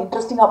பண்ணலாம், ஏதாவது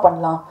இன்ட்ரெஸ்டிங்காக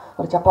பண்ணலாம்,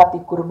 ஒரு சப்பாத்தி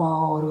குருமா,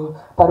 ஒரு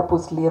பருப்பு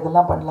உசிலி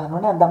அதெல்லாம்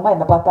பண்ணலான்னு அந்த அம்மா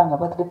என்னை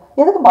பார்த்துட்டு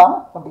எதுக்குமா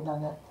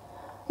அப்படின்னாங்க.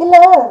 இல்லை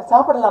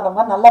சாப்பிடலாம்,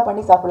 நம்ம நல்லா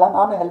பண்ணி சாப்பிடலாம்,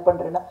 நானும் ஹெல்ப்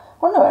பண்ணுறேன்னா.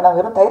 ஒன்றும் வேணாம்,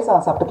 வெறும் தயிர்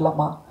சாதம்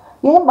சாப்பிட்டுக்கலாமா.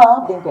 ஏம்மா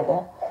அப்படின்னு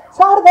கேட்டேன்.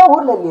 சாரு தான்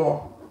ஊரில் இல்லையே.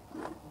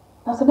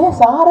 நான் சொன்னேன்,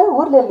 சாரு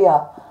ஊரில் இல்லையா,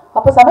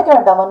 அப்போ சமைக்க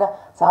வேண்டாமான்னு.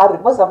 சார்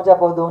இருக்கும்போது சமைச்சா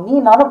போதும், நீ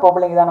நானும்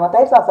பொம்பளைங்க தான், நம்ம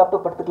தயிர் சாதம்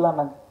சாப்பிட்டு படுத்துக்கலாம்.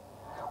 நாங்கள்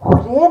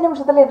ஒரே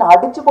நிமிஷத்தில் என்னை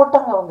அடித்து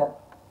போட்டாங்க அவங்க.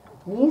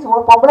 நீ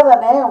ஒரு பொம்பளை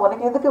தானே,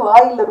 உனக்கு எதுக்கு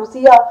வாயில்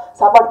ருசியாக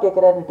சாப்பாடு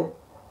கேட்குறேன்னுட்டு.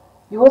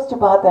 யோசிச்சு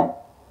பார்த்தேன்,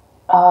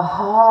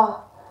 ஆஹா,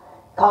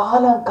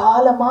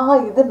 காலமாக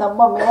இது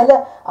நம்ம மேலே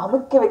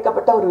அமுக்கி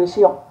வைக்கப்பட்ட ஒரு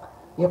விஷயம்.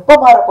 எப்போ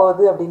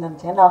மாறப்போகுது அப்படின்னு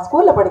நினச்சேன். நான்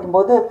ஸ்கூலில்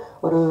படிக்கும்போது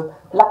ஒரு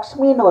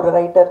லக்ஷ்மின்னு ஒரு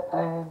ரைட்டர்,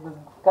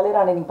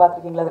 கலைராணி நீங்கள்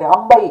பார்த்துருக்கீங்களா, அது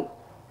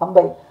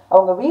அம்பை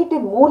அவங்க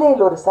வீட்டின்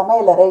மூலையில் ஒரு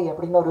சமையலறை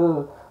அப்படின்னு ஒரு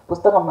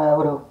புஸ்தகம்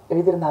ஒரு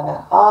எழுதியிருந்தாங்க.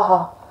 ஆஹா,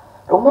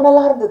 ரொம்ப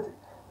நல்லா இருந்தது.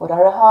 ஒரு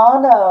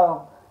அழகான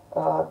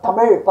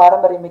தமிழ்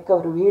பாரம்பரியமிக்க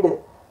ஒரு வீடு.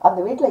 அந்த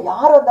வீட்டில்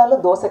யார்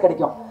வந்தாலும் தோசை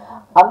கிடைக்கும்.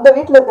 அந்த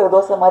வீட்டில் இருக்கிற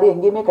தோசை மாதிரி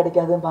எங்கேயுமே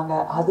கிடைக்காதும்பாங்க.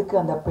 அதுக்கு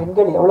அந்த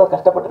பெண்கள் எவ்வளோ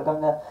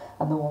கஷ்டப்பட்டுருக்காங்க.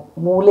 அந்த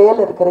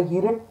மூலையில் இருக்கிற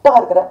இருட்டாக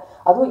இருக்கிற,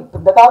 அதுவும் இப்போ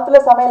இந்த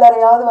காலத்தில்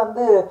சமையலறையாவது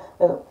வந்து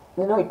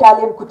இன்னும்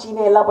இட்டாலியன்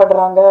குச்சினே எல்லாம்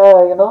பண்ணுறாங்க.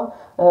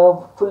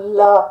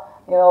 ஃபுல்லாக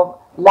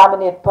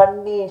லேமினேட்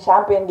பண்ணி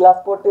ஷாம்பெயின்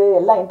கிளாஸ் போட்டு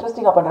எல்லாம்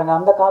இன்ட்ரெஸ்டிங்காக பண்ணுறாங்க.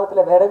 அந்த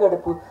காலத்தில் விறகு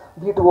அடுப்பு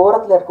வீட்டு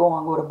ஓரத்தில் இருக்கும்,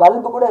 அங்கே ஒரு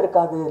பல்பு கூட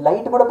இருக்காது,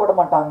 லைட்டு கூட போட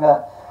மாட்டாங்க.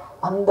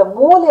 அந்த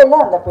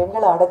மூலையில் அந்த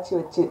பெண்களை அடைச்சி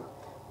வச்சு,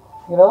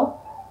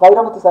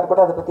 வைரமுத்து சார்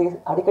கூட அதை பற்றி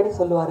அடிக்கடி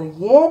சொல்லுவார்.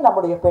 ஏன்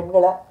நம்முடைய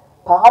பெண்களை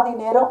பாதி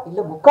நேரம்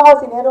இல்லை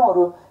முக்கால்வாசி நேரம்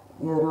ஒரு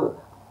ஒரு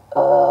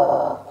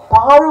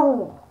பாழும்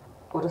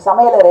ஒரு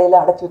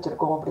சமையலறையில் அடைச்சி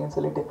வச்சுருக்கோம் அப்படின்னு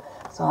சொல்லிட்டு.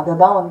 ஸோ அதை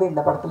தான் வந்து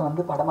இந்த படத்தில்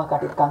வந்து படமாக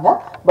காட்டியிருக்காங்க.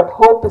 But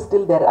hope is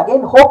still there.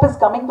 Again hope is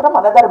coming from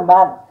another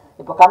man.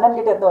 இப்போ கண்ணன்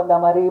கிட்டேருந்து வந்த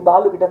மாதிரி,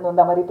 பாலு கிட்டேருந்து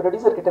வந்த மாதிரி,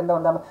 ப்ரொடியூசர் கிட்டேருந்து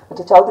வந்த மாதிரி,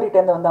 மிஸ்டர்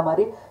சௌத்ரிகிட்டேருந்து வந்த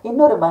மாதிரி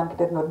இன்னொரு மேன்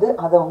கிட்டேருந்து வந்து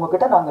அதை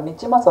உங்ககிட்ட நாங்கள்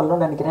நிச்சயமாக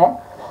சொல்லணும்னு நினைக்கிறேன்.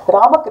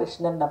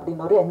 ராமகிருஷ்ணன்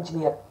அப்படின்னு ஒரு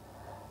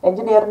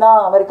என்ஜினியர்னா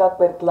அமெரிக்காவுக்கு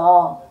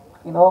போயிருக்கலாம்,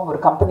 ஒரு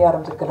கம்பெனி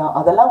ஆரம்பிச்சிருக்கலாம்.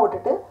 அதெல்லாம்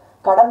விட்டுட்டு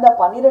கடந்த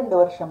 12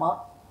 வருஷமாக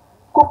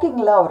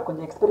குக்கிங்கில் அவர்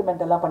கொஞ்சம்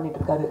எக்ஸ்பெரிமெண்ட் எல்லாம் பண்ணிட்டு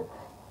இருக்காரு.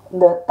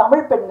 இந்த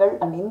தமிழ் பெண்கள்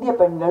அண்ட் இந்திய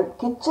பெண்கள்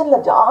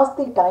கிச்சனில்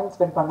ஜாஸ்தி டைம்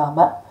ஸ்பெண்ட்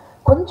பண்ணாமல்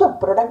கொஞ்சம்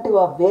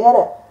ப்ரொடக்டிவாக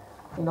வேறு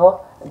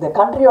இந்த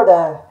கண்ட்ரியோட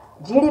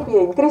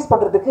ஜிடிபியை இன்க்ரீஸ்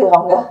பண்ணுறதுக்கு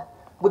அவங்க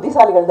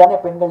புத்திசாலிகள் தானே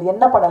பெண்கள்,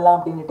 என்ன பண்ணலாம்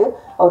அப்படின்ட்டு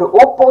அவர்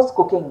ஓப்போஸ்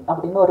குக்கிங்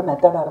அப்படின்னு ஒரு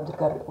மெத்தட்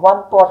ஆரம்பிச்சிருக்காரு.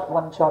 1 pot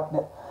 1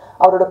 shotனு.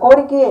 அவரோட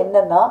கோரிக்கையே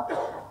என்னன்னா,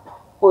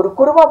 ஒரு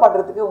குருமா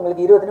பண்ணுறதுக்கு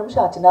உங்களுக்கு 20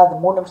 நிமிஷம் ஆச்சுன்னா அது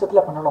 3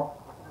 நிமிஷத்தில் பண்ணணும்.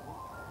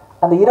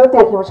 அந்த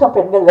 28 நிமிஷம்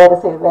பெண்கள்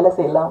வேலை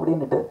செய்யலாம்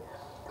அப்படின்ட்டு.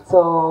 ஸோ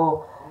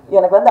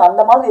எனக்கு வந்து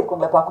அந்த மாதிரி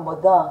இருக்கவங்களை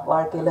பார்க்கும்போது தான்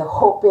வாழ்க்கையில்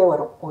ஹோப்பே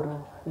வரும், ஒரு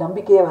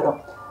நம்பிக்கையே வரும்.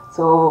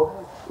 ஸோ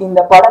இந்த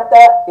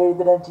படத்தை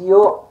எழுதின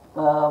ஜியோ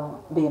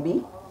பேபி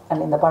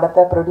அண்ட் இந்த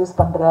படத்தை ப்ரொடியூஸ்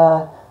பண்ணுற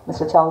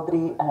mister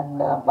Chowdhury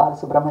and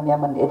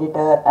Balasubramaniam and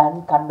editor and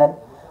Kannan,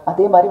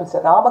 அதே மாதிரி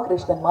மிஸ்டர்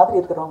ராமகிருஷ்ணன் மாதிரி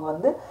இருக்கிறவங்க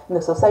வந்து இந்த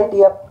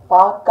சொசைட்டியை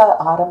பார்க்க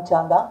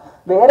ஆரம்பித்தாதான்,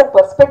 வேறு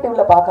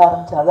பெர்ஸ்பெக்டிவில் பார்க்க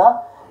ஆரம்பித்தாதான்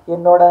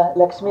என்னோட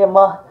லக்ஷ்மி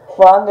அம்மா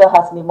வாங்க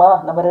ஹாசினிமா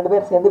நம்ம 2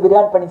 பேரும் சேர்ந்து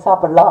பிரியாணி பண்ணி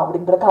சாப்பிடலாம்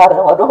அப்படின்ற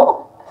காரணம் வரும்.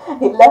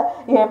 இல்லை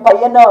என்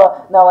பையனை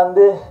நான்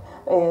வந்து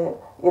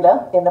இல்லை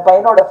என்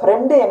பையனோட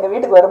ஃப்ரெண்டு எங்கள்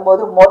வீட்டுக்கு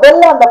வரும்போது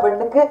முதல்ல அந்த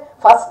பெண்ணுக்கு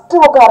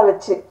ஃபஸ்ட்டு உட்கார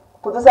வச்சு,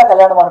 புதுசாக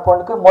கல்யாணமான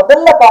பொண்ணுக்கு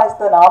முதல்ல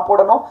பாயசத்தை நான்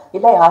போடணும்,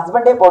 இல்லை என்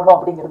ஹஸ்பண்டே போடணும்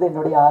அப்படிங்கிறது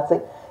என்னுடைய ஆசை.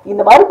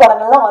 இந்த மாதிரி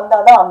படங்கள்லாம்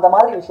வந்தால் தான் அந்த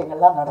மாதிரி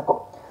விஷயங்கள்லாம்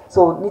நடக்கும்.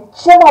 ஸோ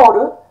நிச்சயமாக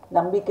ஒரு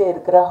நம்பிக்கை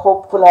இருக்கிற,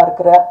 ஹோப்ஃபுல்லாக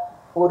இருக்கிற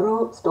ஒரு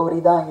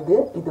ஸ்டோரி தான் இது.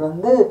 இது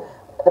வந்து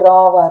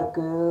ராவாக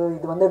இருக்குது,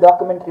 இது வந்து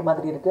டாக்குமெண்ட்ரி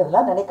மாதிரி இருக்குது,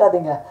 அதெல்லாம்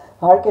நினைக்காதீங்க.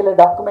 வாழ்க்கையில்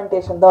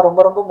டாக்குமெண்டேஷன் தான்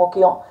ரொம்ப ரொம்ப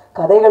முக்கியம்.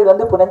 கதைகள்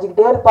வந்து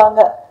புனைஞ்சிக்கிட்டே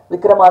இருப்பாங்க.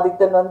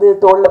 விக்ரமாதித்தன் வந்து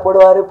தோளில்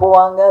போடுவார்,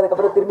 போவாங்க,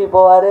 அதுக்கப்புறம் திரும்பி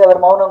போவார், அவர்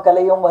மௌனம்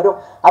கலையும் வரும்,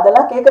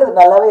 அதெல்லாம் கேட்குறது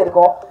நல்லாவே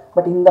இருக்கும்.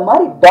 பட் இந்த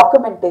மாதிரி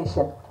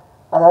டாக்குமெண்டேஷன்,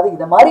 அதாவது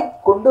இதை மாதிரி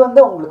கொண்டு வந்து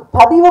உங்களுக்கு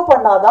பதிவு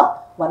பண்ணாதான்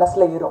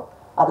மனசில் ஏறும்.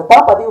 அதை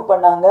தான் பதிவு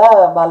பண்ணாங்க.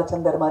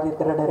 பாலச்சந்தர் மாதிரி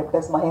இருக்கிற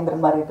டைரக்டர்ஸ்,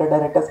 மகேந்திரன் மாதிரி இருக்கிற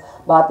டைரக்டர்ஸ்,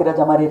 பாரதி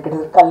ராஜா மாதிரி இருக்கிற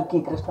கல்கி,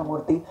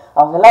 கிருஷ்ணமூர்த்தி,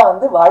 அவங்கெல்லாம்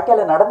வந்து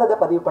வாழ்க்கையில் நடந்ததை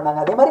பதிவு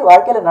பண்ணாங்க. அதே மாதிரி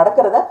வாழ்க்கையில்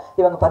நடக்கிறத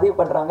இவங்க பதிவு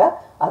பண்ணுறாங்க.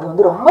 அது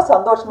வந்து ரொம்ப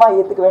சந்தோஷமாக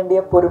ஏற்றுக்க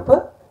வேண்டிய பொறுப்பு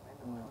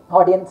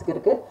ஆடியன்ஸுக்கு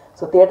இருக்குது.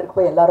 ஸோ தியேட்டருக்கு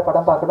போய் எல்லாரும்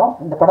படம் பார்க்கணும்.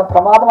 இந்த படம்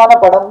பிரமாதமான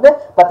படம்னு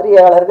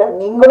பத்திரிகையாளர்கள்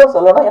நீங்களும்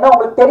சொல்லணும். ஏன்னா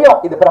உங்களுக்கு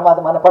தெரியும் இது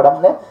பிரமாதமான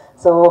படம்னு.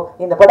 ஸோ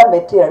இந்த படம்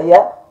வெற்றி அடைய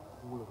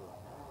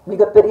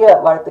மிகப்பெரிய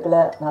வாழ்த்துக்களை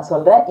நான்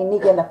சொல்கிறேன்.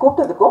 இன்றைக்கி என்னை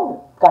கூப்பிட்டதுக்கும்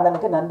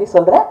கண்ணனுக்கு நன்றி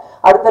சொல்கிறேன்.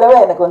 அடுத்த தடவை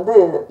எனக்கு வந்து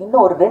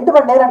இன்னும் ஒரு 2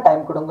 மணி நேரம்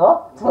டைம் கொடுங்க.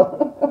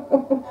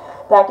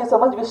 Thank you so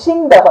much.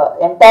 Wishing the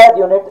entire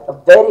unit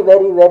very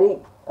very very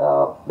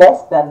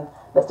best and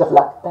best of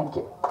luck.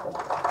 Thank you.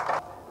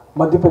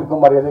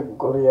 மதிப்பிற்கும்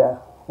மரியாதைக்குரிய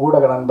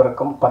ஊடக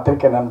நண்பருக்கும்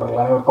பத்திரிகை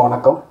நண்பர்கள் அனைவருக்கும்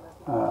வணக்கம்.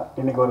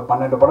 இன்றைக்கி ஒரு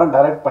 12 படம்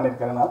டைரக்ட்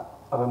பண்ணியிருக்கிறேன்னா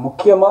அது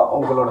முக்கியமாக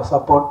உங்களோட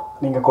சப்போர்ட்,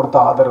 நீங்கள் கொடுத்த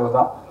ஆதரவு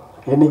தான்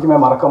என்றைக்குமே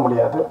மறக்க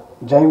முடியாது.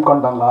 ஜெயம்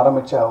கொண்டானில்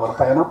ஆரம்பித்த ஒரு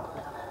பயணம்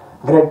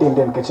கிரேட்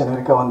இண்டியன் கிச்சன்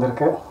வரைக்கும்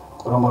வந்திருக்கு.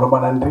 ரொம்ப ரொம்ப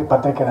நன்றி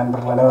பத்திரிகை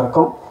நண்பர்கள்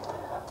அனைவருக்கும்.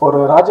 ஒரு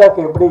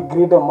ராஜாவுக்கு எப்படி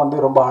கிரீடம் வந்து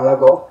ரொம்ப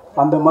அழகோ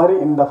அந்த மாதிரி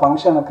இந்த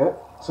ஃபங்க்ஷனுக்கு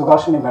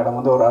சுஹாசினி மேடம்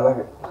வந்து ஒரு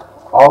அழகு.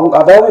 அவங்க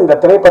அதாவது இந்த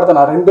திரைப்படத்தை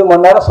நான் 2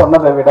 மணி நேரம்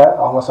சொன்னதை விட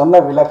அவங்க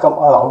சொன்ன விளக்கம்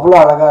அது அவ்வளோ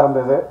அழகாக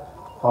இருந்தது.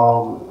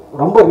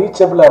 ரொம்ப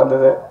ரீச்சபிளாக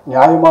இருந்தது,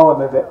 நியாயமாகவும்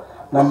இருந்தது.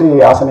 நன்றி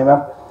ஹாசினி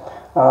மேம்.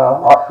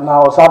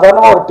 நான் ஒரு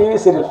சாதாரணமாக ஒரு டிவி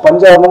சீரியல்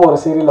பஞ்சாபம் ஒரு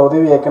சீரியல்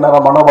உதவி இயக்குனராக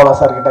மனோபாலா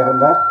சார்கிட்ட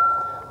இருந்தேன்.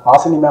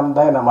 ஹாசினி மேம்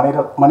தான் என்னை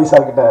மணி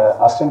சார்கிட்ட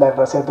அசிஸ்டன்ட்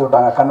டைரக்டரை சேர்த்து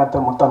விட்டாங்க.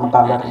 கண்ணத்து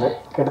முத்தமிட்டால இருந்து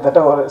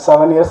கிட்டத்தட்ட ஒரு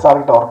 7 இயர்ஸ்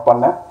சார்கிட்ட ஒர்க்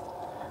பண்ணேன்.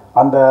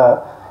 அந்த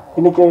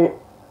இன்னைக்கு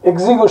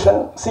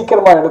எக்ஸிக்யூஷன்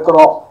சீக்கிரமாக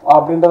எடுக்கிறோம்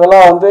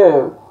அப்படின்றதெல்லாம் வந்து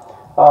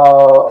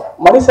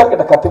மணி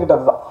சார்கிட்ட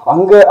கற்றுக்கிட்டது தான்.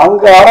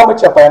 அங்கே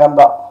ஆரம்பித்த பயணம்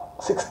தான்.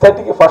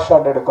 6:30க்கு ஃபர்ஸ்ட்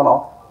ஷாட் எடுக்கணும்,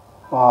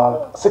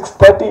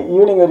 6:30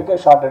 ஈவினிங் வரைக்கும்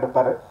ஷாட்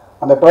எடுப்பார்.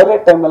 அந்த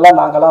டாய்லெட் டைம்லலாம்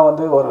நாங்கள்லாம்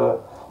வந்து ஒரு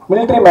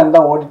மிலிட்ரி மேன்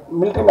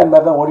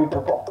மாதிரி தான்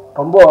ஓடிட்டுருப்போம்.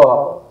 ரொம்ப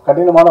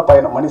கடினமான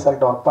பயணம் மணி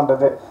சார்கிட்ட ஒர்க்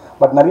பண்ணுறது.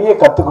 பட் நிறைய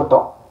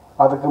கற்றுக்கிட்டோம்.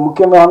 அதுக்கு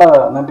முக்கியமான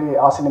நன்றி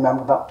ஹாசினி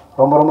மேமுக்கு தான்.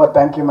 ரொம்ப ரொம்ப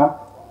தேங்க்யூ மேம்.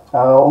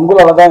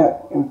 உங்களால் தான்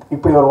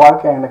இப்படி ஒரு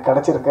வாழ்க்கை எனக்கு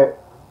கிடச்சிருக்கு.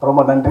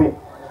 ரொம்ப நன்றி.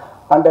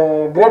 And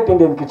great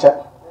Indian kitchen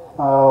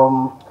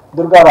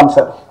Durgaram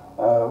sir,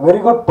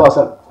 very good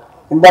person.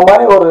 இந்த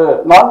மாதிரி ஒரு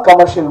நான்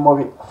கமர்ஷியல்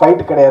மூவி,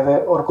 ஃபைட்டு கிடையாது,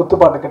 ஒரு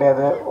குத்துப்பாட்டு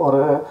கிடையாது, ஒரு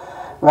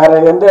வேறு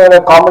எந்த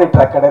காமெடி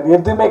ட்ராக் கிடையாது,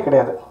 எதுவுமே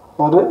கிடையாது.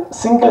 ஒரு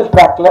சிங்கிள்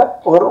ட்ராக்ல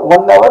ஒரு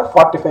 1 hour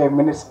 45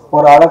 minutes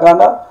ஒரு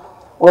அழகான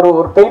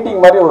ஒரு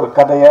பெயிண்டிங் மாதிரி ஒரு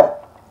கதையை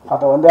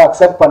அதை வந்து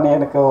அக்செப்ட் பண்ணி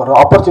எனக்கு ஒரு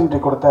ஆப்பர்ச்சுனிட்டி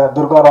கொடுத்த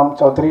Durgaram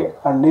Chowdhury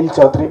and Neil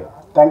Chowdhury,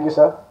 thank you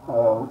sir.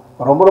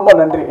 ரொம்ப ரொம்ப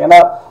நன்றி. ஏன்னா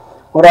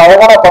ஒரு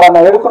அழகான படம்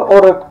நான் எடுக்கணும்.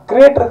 ஒரு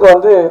கிரியேட்டருக்கு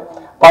வந்து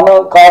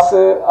பணம்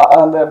காசு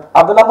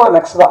அதெல்லாம் கூட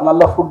நெக்ஸ்ட் தான்,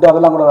 நல்ல ஃபுட்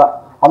அதெல்லாம் கூட தான்.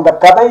 அந்த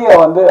கதையை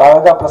வந்து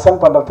அழகாக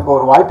ப்ரெசென்ட் பண்ணுறதுக்கு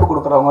ஒரு வாய்ப்பு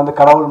கொடுக்குறவங்க வந்து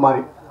கடவுள்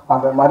மாதிரி,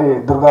 அந்த மாதிரி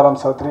துர்காராம்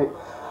சௌத்ரி.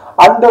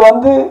 அண்டு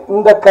வந்து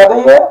இந்த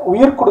கதையை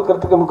உயிர்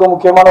கொடுக்கறதுக்கு மிக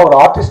முக்கியமான ஒரு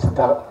ஆர்டிஸ்ட்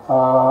தேவை.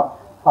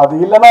 அது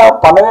இல்லைன்னா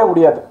பண்ணவே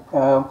முடியாது.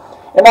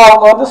 ஏன்னா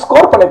அவங்க வந்து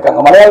ஸ்கோர்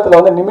பண்ணியிருக்காங்க. மலையாளத்தில்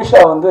வந்து நிமிஷா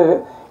வந்து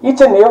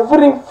ஈச் அண்ட்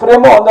எவ்ரி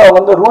ஃப்ரேமும் வந்து அவங்க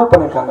வந்து ரூல்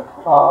பண்ணியிருக்காங்க.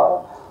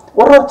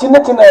 ஒரு சின்ன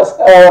சின்ன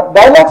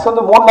டைலாக்ஸ்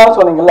வந்து 3 நாள்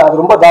சொன்னீங்கல்ல,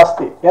 அது ரொம்ப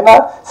ஜாஸ்தி. ஏன்னா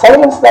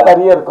சைலன்ஸ் தான்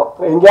நிறைய இருக்கும்.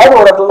 எங்கேயாவது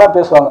ஒரு இடத்துல தான்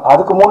பேசுவாங்க,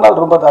 அதுக்கு 3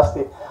 நாள் ரொம்ப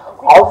ஜாஸ்தி.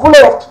 அவ்வளோ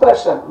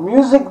எக்ஸ்பிரஷன்.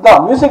 மியூசிக் தான்,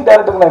 மியூசிக்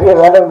டைரக்டருக்கு நிறைய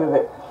வேலை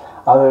இருந்தது.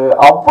 அது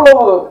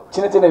அவ்வளவு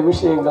சின்ன சின்ன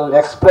விஷயங்கள்,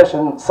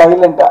 எக்ஸ்பிரஷன்,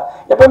 சைலண்டாக.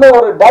 எப்பவுமே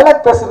ஒரு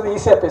டைலாக் பேசுறது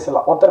ஈஸியாக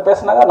பேசலாம். ஒருத்தர்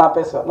பேசுனாங்க நான்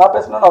பேசுவேன், நான்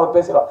பேசணும்னு அவர்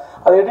பேசுகிறோம்,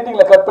 அது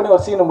எடிட்டிங்கில் கட் பண்ணி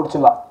ஒரு சீனை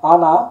முடிச்சிடலாம்.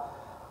 ஆனால்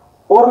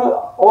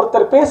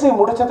ஒருத்தர் பேசி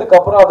முடிச்சதுக்கு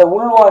அப்புறம் அதை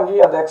உள்வாங்கி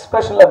அதை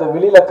எக்ஸ்பிரஷனில் அதை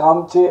வெளியில்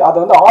காமிச்சு அதை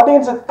வந்து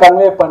ஆடியன்ஸுக்கு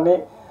கன்வே பண்ணி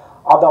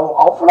அதை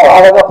அவ்வளோ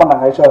அழகாக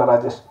பண்ணாங்க ஐஸ்வர்யா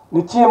ராஜேஷ்.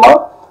 நிச்சயமாக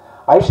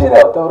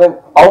ஐஸ்வர்யா தவிர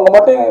அவங்க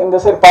மட்டும் இந்த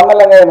சரி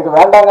பண்ணலைங்க எனக்கு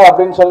வேண்டாங்க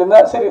அப்படின்னு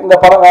சொல்லியிருந்தா சரி இந்த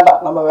படம்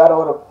வேண்டாம் நம்ம வேற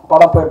ஒரு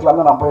படம் போயிருக்கலாம்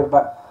தான் நான்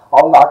போயிருப்பேன்.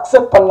 அவங்க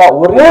அக்செப்ட் பண்ண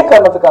ஒரே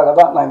காரணத்துக்காக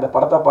தான் நான் இந்த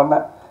படத்தை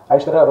பண்ணேன்.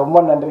 ஐஸ்வர்யா ரொம்ப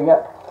நன்றிங்க.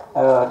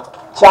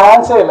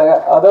 சான்ஸே இல்லைங்க.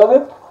 அதாவது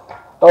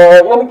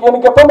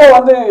எனக்கு எப்பவுமே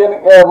வந்து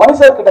எனக்கு மணி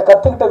சார் கிட்ட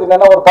கற்றுக்கிட்டது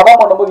என்னன்னா, ஒரு படம்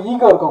பண்ணும்போது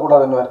ஈகோ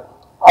இருக்கக்கூடாதுன்னு.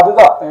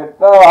 அதுதான்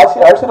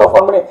ஐஸ்வர்யா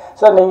ஃபோன் பண்ணி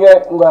சார் நீங்கள்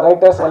உங்கள்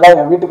ரைட்டர்ஸ் எல்லாம்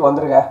என் வீட்டுக்கு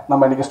வந்துருங்க,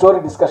 நம்ம இன்னைக்கு ஸ்டோரி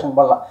டிஸ்கஷன்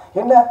பண்ணலாம்.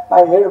 என்ன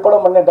நான் 7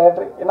 படம் பண்ணேன்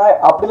டைரக்டர், ஏன்னா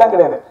அப்படிலாம்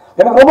கிடையாது.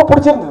 எனக்கு ரொம்ப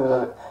பிடிச்சிருந்தது.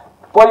 அது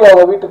போய்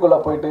அவங்க வீட்டுக்குள்ளே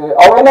போயிட்டு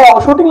அவங்க என்ன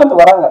அவங்க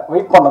ஷூட்டிங்லேருந்து வராங்க,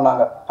 வெயிட்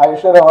பண்ணாங்க.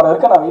 ஐஸ்வர்யா வர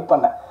வரைக்கும் நான் வெயிட்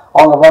பண்ணேன்.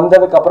 அவங்க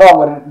வந்ததுக்கப்புறம்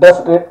அவங்க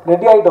ட்ரெஸ்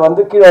ரெடி ஆகிட்டு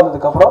வந்து கீழே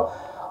வந்ததுக்கப்புறம்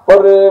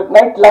ஒரு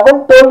நைட்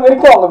 11-12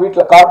 வரைக்கும் அவங்க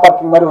வீட்டில் கார்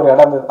பார்க்கிங் மாதிரி ஒரு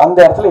இடம் இருந்தது. அந்த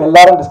இடத்துல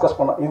எல்லாரும் டிஸ்கஸ்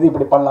பண்ணோம், இது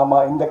இப்படி பண்ணலாமா,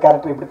 இந்த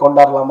கேரக்டர் இப்படி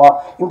கொண்டாடலாமா,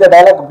 இந்த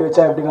டைலாக் இப்படி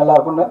வச்சா எப்படி நல்லா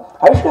இருக்கும்னு.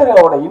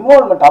 ஐஸ்வர்யாவோட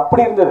இன்வால்மெண்ட்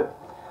அப்படி இருந்தது.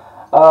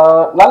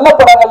 நல்ல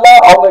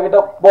படங்கள்லாம் அவங்க கிட்ட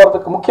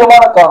போகிறதுக்கு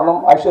முக்கியமான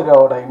காரணம்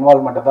ஐஸ்வர்யாவோட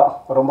இன்வால்மெண்ட் தான்.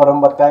 ரொம்ப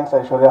ரொம்ப தேங்க்ஸ்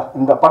ஐஸ்வர்யா.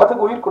 இந்த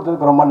படத்துக்கு உயிர்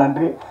கொடுத்ததுக்கு ரொம்ப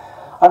நன்றி.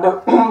 அண்டு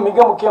மிக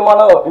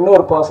முக்கியமான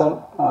இன்னொரு பர்சன்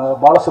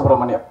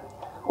பாலசுப்ரமணியம்.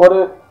 ஒரு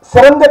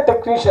சிறந்த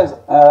டெக்னீஷியன்ஸ்,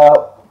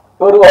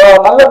 ஒரு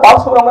நல்ல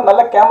பாலசுப்ரமணியம்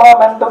நல்ல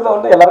கேமராமேன்றது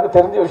வந்து எல்லாருக்கும்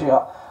தெரிஞ்ச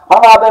விஷயம்.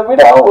 ஆனால் அதை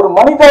விட ஒரு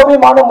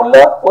மனிதாபிமானம் உள்ள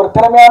ஒரு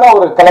திறமையான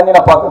ஒரு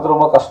கலைஞனை பார்க்கறது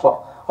ரொம்ப கஷ்டம்.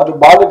 அது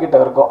பாலு கிட்ட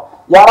இருக்கும்.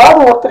 யாராவது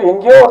ஒருத்தர்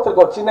எங்கேயோ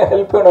ஒருத்தருக்கு ஒரு சின்ன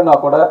ஹெல்ப் வேணும்னா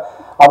கூட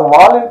அதை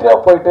வாலண்டியராக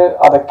போயிட்டு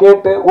அதை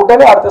கேட்டு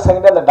உடனே அடுத்த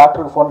செகண்டே அந்த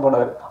டாக்டருக்கு ஃபோன்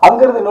பண்ணுவார்,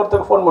 அங்கிருந்து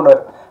இன்னொருத்தருக்கு ஃபோன்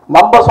பண்ணுவார்.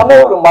 நம்ம சொன்ன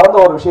ஒரு மறந்த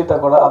ஒரு விஷயத்த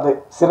கூட அது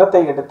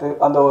சிரத்தை எடுத்து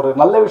அந்த ஒரு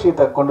நல்ல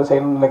விஷயத்தை கொண்டு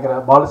செய்யணும்னு நினைக்கிற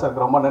பாலு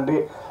சாருக்கு ரொம்ப நன்றி.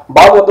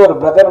 பாலு வந்து ஒரு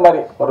பிரதர்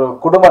மாதிரி, ஒரு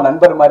குடும்ப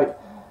நண்பர் மாதிரி.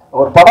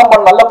 ஒரு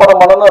படம் நல்ல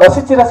படம் பண்ணணும்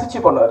ரசிச்சு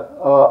பண்ணுவார்.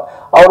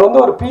 அவர் வந்து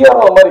ஒரு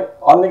பிஆர்ஓ மாதிரி.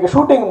 அன்னைக்கு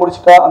ஷூட்டிங்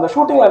முடிச்சுட்டா அந்த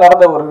ஷூட்டிங்கில்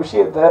நடந்த ஒரு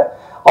விஷயத்த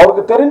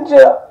அவருக்கு தெரிஞ்ச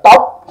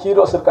டாப்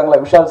ஹீரோஸ் இருக்காங்களா,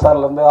 விஷால்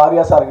சார்லேருந்து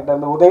ஆர்யா சார்கிட்ட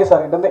இருந்து உதய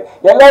சார்கிட்ட இருந்து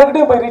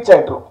எல்லாருக்கிட்டையும் போய் ரீச்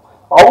ஆகிட்டுரும்.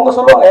 அவங்க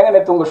சொல்லுவாங்க, ஏங்க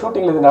நேற்று உங்கள்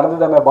ஷூட்டிங்கில் இது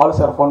நடந்ததாமே பாலு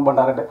சார் ஃபோன்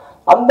பண்ணாருன்ட்டு.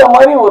 அந்த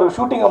மாதிரி ஒரு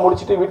ஷூட்டிங்கை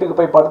முடிச்சுட்டு வீட்டுக்கு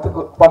போய்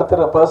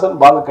படுத்துற பர்சன்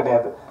பாலு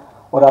கிடையாது.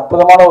 ஒரு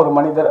அற்புதமான ஒரு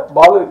மனிதர்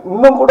பாலு.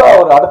 இன்னும் கூட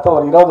அவர் அடுத்த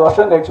ஒரு 20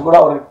 வருஷம் கழிச்சு கூட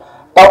அவர்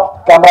டாப்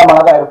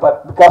கேமராமேனாக தான் இருப்பார்.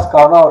 பிகாஸ்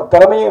காரணம் அவர்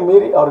திறமையை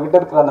மீறி அவர்கிட்ட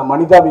இருக்கிற அந்த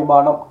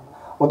மனிதாபிமானம்,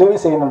 உதவி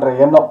செய்யணுன்ற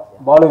எண்ணம்.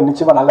 பாலு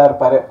நிச்சயமாக நல்லா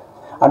இருப்பார்.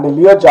 அண்டு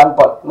லியோ ஜான்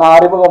பால், நான்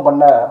அறிமுகம்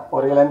பண்ண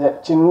ஒரு இளைஞர்,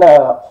 சின்ன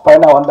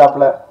பையனாக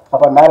வந்தாப்புல,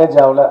 அப்போ மேரேஜ்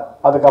ஆகல.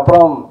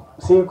 அதுக்கப்புறம்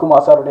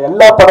சிவகுமார் சாருடைய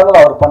எல்லா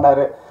படங்களும் அவர்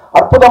பண்ணார்.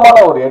 அற்புதமான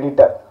ஒரு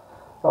எடிட்டர்.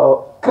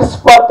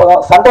 கிறிஸ்பாக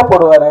இருப்பதான், சண்டை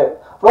போடுவார்,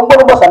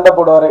 ரொம்ப சண்டை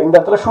போடுவார். இந்த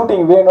இடத்துல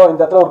ஷூட்டிங் வேணும்,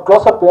 இந்த இடத்துல ஒரு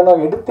க்ளோஸ்அப்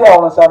வேணும், எடுத்தே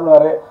ஆகணும்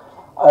சார்னுவார்.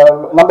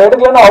 நம்ம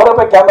எடுக்கலன்னா அவரை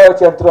போய் கேமரா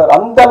வச்சு எடுத்துருவார்.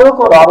 அந்த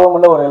அளவுக்கு ஒரு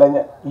ஆர்வமுள்ள ஒரு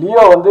இளைஞர்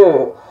லியோ. வந்து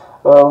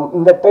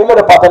இந்த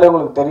ட்ரெய்லரை பார்த்தாலே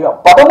உங்களுக்கு தெரியும்,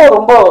 படமும்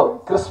ரொம்ப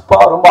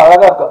கிறிஸ்பாக ரொம்ப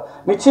அழகாக இருக்கும்.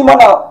 நிச்சயமாக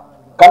நான்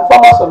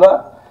கன்ஃபார்மாக சொல்லுவேன்,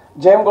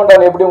 ஜெயம்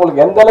கொண்டான் எப்படி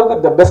உங்களுக்கு எந்த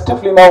அளவுக்கு த பெஸ்ட்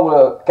ஃபிலிமாக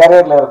உங்கள்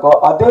கேரியரில் இருக்கோ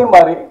அதே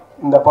மாதிரி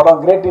இந்த படம்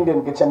கிரேட்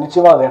இண்டியன் கிச்சன்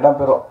நிச்சயமாக அது இடம்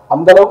பெறும்.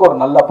 அந்தளவுக்கு ஒரு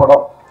நல்ல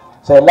படம்.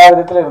 ஸோ எல்லா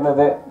விதத்திலும்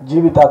இருந்தது.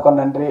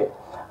 ஜீவிதாக்கும் நன்றி.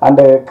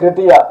 அண்டு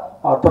கிருத்தியா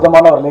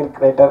அற்புதமான ஒரு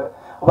லிரிக் ரைட்டர்.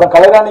 அப்புறம்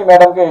கலைராணி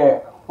மேடம்க்கு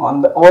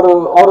அந்த ஒரு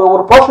ஒரு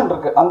ஒரு போர்ஷன்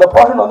இருக்குது. அந்த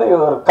போர்ஷன் வந்து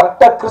ஒரு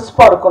கரெக்டாக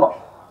கிறிஸ்பாக இருக்கணும்.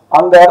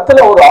 அந்த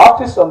இடத்துல ஒரு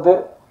ஆர்டிஸ்ட் வந்து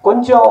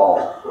கொஞ்சம்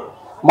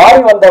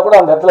மாறி வந்தால் கூட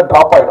அந்த இடத்துல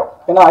ட்ராப் ஆகிடும்.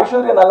 ஏன்னா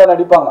ஐஸ்வர்யா நல்லா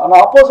நடிப்பாங்க,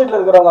 ஆனால் ஆப்போசிட்டில்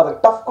இருக்கிறவங்க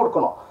அதுக்கு டஃப்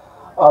கொடுக்கணும்.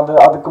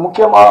 அதுக்கு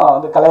முக்கியமாக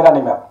வந்து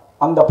கலைராணி மேம்.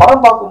 அந்த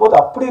படம் பார்க்கும்போது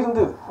அப்படி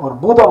இருந்தது, ஒரு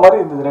பூதம் மாதிரி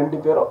இருந்தது. 2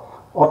 பேரும்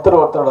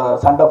ஒருத்தரோட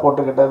சண்டை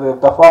போட்டுக்கிட்டது,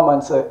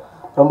 பெர்ஃபார்மன்ஸு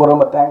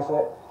ரொம்ப தேங்க்ஸு.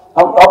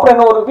 அப்புறம்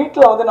இன்னும் ஒரு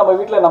வீட்டில் வந்து நம்ம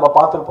வீட்டில் நம்ம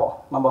பார்த்துருப்போம்,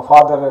 நம்ம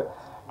ஃபாதர்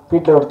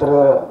வீட்டில் ஒருத்தர்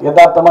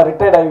யதார்த்தமாக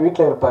ரிட்டையர்ட் ஆகி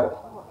வீட்டில் இருப்பார்,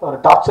 ஒரு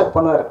டார்ச்சர்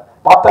பண்ணுவார்,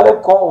 பார்த்தாலே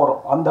கோவம்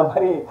வரும். அந்த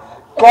மாதிரி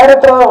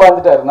கேரக்டராக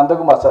வாழ்ந்துட்டார்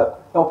நந்தகுமார் சார்.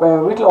 இப்போ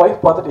என் வீட்டில்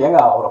ஒய்ஃப் பார்த்துட்டு, ஏங்க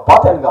அவரை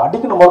பார்த்து எனக்கு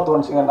அடிக்கணும் போது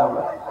தோணுச்சுங்க.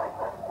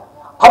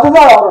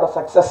 அதுதான் அவரோட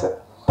சக்ஸஸ்.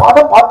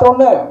 படம்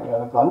பார்த்தோன்னே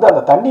எனக்கு வந்து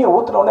அந்த தண்ணியை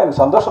ஊற்றினோடனே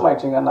எனக்கு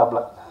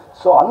சந்தோஷமாயிடுச்சுங்கன்னாப்புல.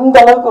 ஸோ அந்த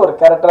அளவுக்கு ஒரு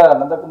கேரக்டராக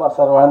நந்தகுமார்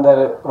சார்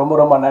வாழ்ந்தார்.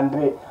 ரொம்ப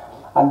நன்றி.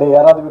 அண்டு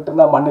யாராவது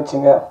விட்டுருந்தா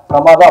மன்னிச்சுங்க.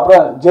 பிரமாதம்.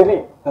 அப்புறம் ஜெரி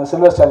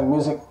சில்வர் ஸ்டார்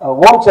மியூசிக்,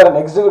 ஓம் சரண்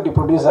எக்ஸிக்யூட்டிவ்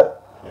ப்ரொடியூசர்,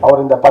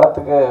 அவர் இந்த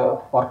படத்துக்கு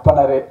ஒர்க்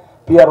பண்ணார்.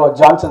 பிஆர்ஓ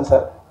ஜான்சன்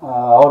சார்,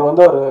 அவர்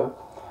வந்து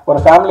ஒரு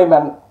ஃபேமிலி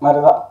மேன் மாதிரி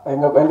தான்.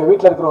 எங்கள்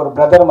வீட்டில் இருக்கிற ஒரு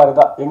பிரதர் மாதிரி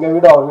தான். எங்கள்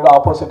வீடும் அவர் வீடும்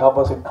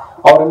ஆப்போசிட்.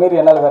 அவரை மீறி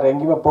என்னால் வேறு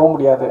எங்கேயுமே போக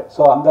முடியாது.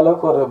 ஸோ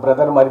அந்தளவுக்கு ஒரு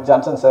பிரதர் மாதிரி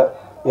ஜான்சன் சார்.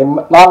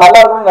 நான் நல்லா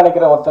இருக்கணும்னு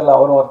நினைக்கிற ஒருத்தர்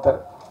அவரும் ஒருத்தர்.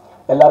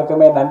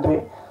 எல்லாருக்குமே நன்றி.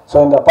 ஸோ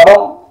இந்த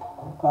படம்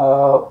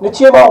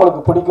நிச்சயமாக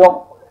உங்களுக்கு பிடிக்கும்.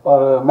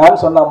 ஒரு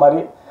மேம் சொன்ன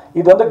மாதிரி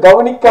இது வந்து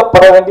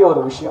கவனிக்கப்பட வேண்டிய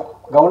ஒரு விஷயம்,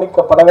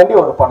 கவனிக்கப்பட வேண்டிய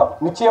ஒரு படம்.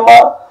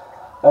 நிச்சயமாக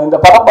இந்த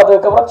படம்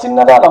பார்த்ததுக்கப்புறம்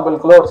சின்னதாக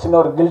நம்மளுக்குள்ள ஒரு சின்ன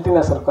ஒரு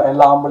கில்ட்டினஸ் இருக்கும்,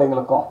 எல்லா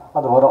ஆம்பளைங்களுக்கும்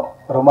அது வரும்.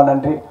 ரொம்ப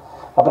நன்றி.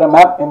 அப்புறம்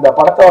மேம், இந்த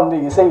படத்தை வந்து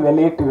இசை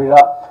வெளியீட்டு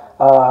விழா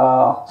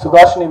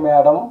சுஹாசினி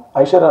மேடம்,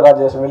 ஐஸ்வர்யா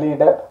ராஜேஷ்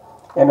வெளியிட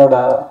என்னோட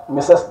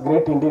மிஸ்ஸஸ்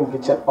கிரேட் இண்டியன்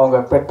கிச்சன் அவங்க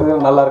பெற்று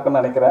நல்லா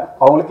இருக்குன்னு நினைக்கிறேன்.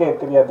 அவங்களுக்கே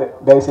தெரியாது,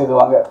 தயவுசெய்து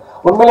வாங்க.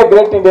 உண்மையிலே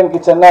கிரேட் இண்டியன்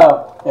கிச்சன்னா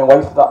என்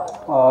ஒய்ஃப் தான்.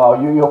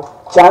 ஐயோ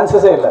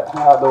சான்சஸே இல்லை.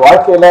 அது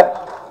வாழ்க்கையில்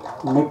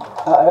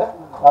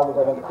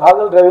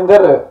காதல்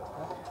ரவீந்தர்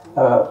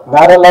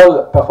வேற லெவல்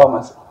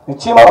பெர்ஃபார்மன்ஸ்.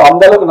 நிச்சயமாக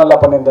அந்த அளவுக்கு நல்லா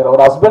பண்ணியிருந்தார்.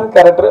 ஒரு ஹஸ்பண்ட்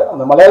கேரக்டர்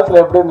அந்த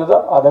மலையாளத்தில் எப்படி இருந்ததோ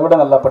அதை விட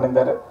நல்லா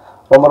பண்ணியிருந்தார்.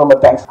 ரொம்ப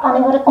தேங்க்ஸ்.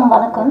 அனைவருக்கும்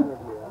வணக்கம்.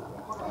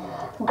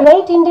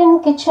 கிரேட் இண்டியன்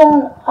கிச்சன்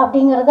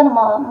அப்படிங்கிறத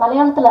நம்ம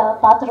மலையாளத்தில்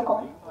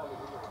பார்த்துருக்கோம்.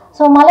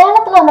 ஸோ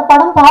மலையாளத்தில் அந்த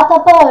படம்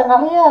பார்த்தப்ப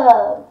நிறைய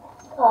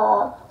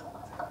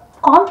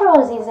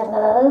கான்ட்ரவர்சிஸ்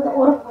இருந்தது. அதாவது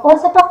ஒரு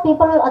செட் ஆஃப்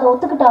பீப்புள் அதை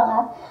ஒத்துக்கிட்டாங்க,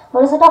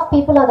 ஒரு செட் ஆஃப்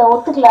பீப்புள் அதை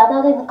ஒத்துக்கல.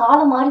 அதாவது இந்த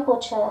காலம் மாறி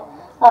போச்சு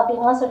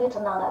அப்படின்லாம் சொல்லிட்டு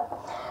இருந்தாங்க.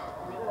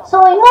 ஸோ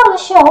இன்னொரு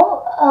விஷயம்,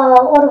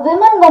 ஒரு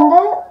விமன் வந்து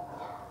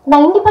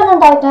நான்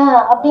இண்டிபெண்ட் ஆகிட்டேன்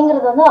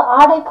அப்படிங்கிறது வந்து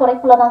ஆடை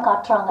குறைப்புல தான்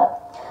காட்டுறாங்க.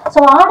 ஸோ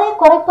ஆடை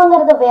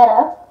குறைப்புங்கிறது வேற,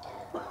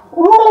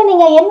 உங்களை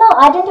நீங்கள் என்ன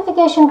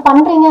ஐடென்டிஃபிகேஷன்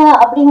பண்ணுறீங்க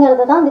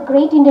அப்படிங்கிறது தான் இந்த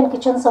கிரேட் இண்டியன்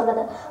கிச்சன்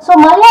சொல்லுது. ஸோ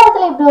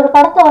மலையாளத்தில் இப்படி ஒரு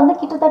படத்தை வந்து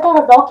கிட்டத்தட்ட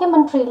ஒரு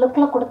டாக்குமெண்ட்ரி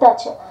லுக்கில்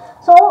கொடுத்தாச்சு.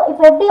 ஸோ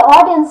இப்போ எப்படி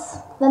ஆடியன்ஸ்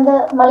வந்து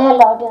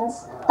மலையாள ஆடியன்ஸ்,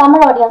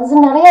 தமிழ் ஆடியன்ஸ்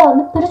நிறைய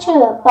வந்து பிரித்து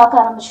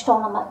பார்க்க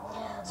ஆரம்பிச்சிட்டோம் நம்ம.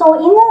 ஸோ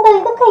இந்த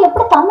இதுக்கு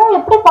எப்படி தமிழ்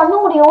எப்படி பண்ண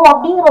முடியும்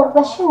அப்படிங்கிற ஒரு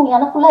கொஸ்டின்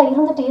எனக்குள்ளே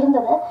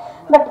இருந்தது.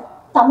 பட்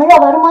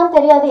தமிழாக வருமானு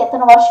தெரியாது,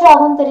 எத்தனை வருஷம்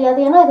ஆகும்னு தெரியாது.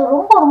 ஏன்னா இது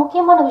ரொம்ப ஒரு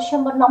முக்கியமான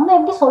விஷயம். பட் நம்ம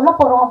எப்படி சொல்ல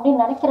போகிறோம்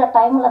அப்படின்னு நினைக்கிற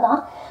டைமில் தான்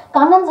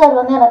கண்ணன் சார்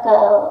வந்து எனக்கு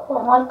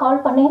ஒரு நாள்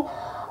கால் பண்ணி,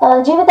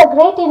 ஜீவிதா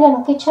கிரேட்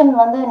இண்டியன் கிச்சன்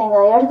வந்து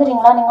நீங்கள்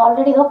எழுதுறீங்களா, நீங்கள்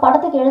ஆல்ரெடி ஏதோ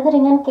படத்துக்கு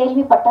எழுதுறீங்கன்னு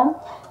கேள்விப்பட்டேன்,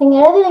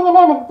 நீங்கள்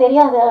எழுதுவீங்கன்னு எனக்கு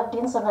தெரியாது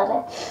அப்படின்னு சொன்னார்.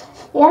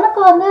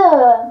 எனக்கு வந்து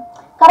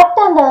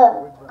கரெக்டாக அந்த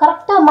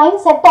கரெக்டாக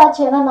மைண்ட் செட்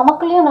ஆச்சு. ஏன்னா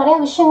நமக்குள்ளேயும் நிறைய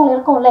விஷயங்கள்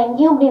இருக்கும்ல,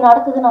 எங்கேயும் இப்படி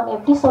நடக்குது, நம்ம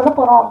எப்படி சொல்ல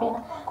போகிறோம் அப்படின்னு.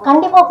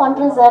 கண்டிப்பாக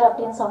பண்ணுறேன் சார்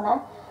அப்படின்னு சொன்னேன்.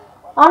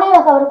 ஆனால்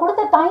எனக்கு அவர்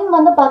கொடுத்த டைம்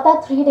வந்து பார்த்தா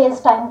 3 days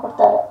டைம்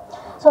கொடுத்தாரு.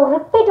 ஸோ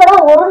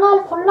ரிப்பீட்டடாக ஒரு நாள்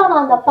ஃபுல்லாக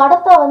நான் அந்த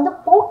படத்தை வந்து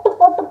போட்டு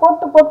போட்டு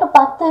போட்டு போட்டு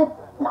பார்த்து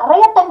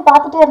நிறைய டைம்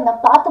பார்த்துட்டே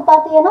இருந்தேன்.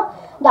 பார்த்து ஏன்னா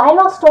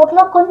டயலாக்ஸ்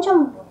டோட்டலாக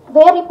கொஞ்சம்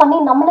வேரி பண்ணி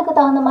நம்மளுக்கு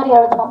தகுந்த மாதிரி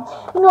எழுதணும்.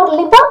 இன்னொரு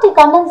லிபர்ட்டி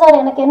கண்ணன்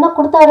சார் எனக்கு என்ன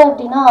கொடுத்தாரு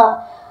அப்படின்னா,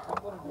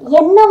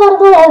 என்ன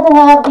வருதோ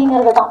எழுதுங்க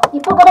அப்படிங்கிறது தான்.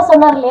 இப்போ கூட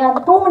சொன்னார் இல்லையா,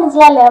 அந்த 2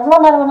 minutesலாம் இல்லை, எவ்வளோ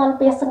நேரம்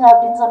வேணாலும் பேசுங்க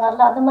அப்படின்னு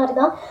சொன்னார்ல, அந்த மாதிரி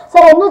தான்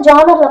சார். என்ன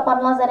ஜானரில்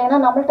பண்ணலாம் சார், ஏன்னா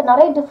நம்மள்ட்ட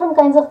நிறைய டிஃப்ரெண்ட்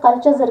கைண்ட்ஸ் ஆஃப்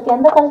கல்ச்சர்ஸ் இருக்குது,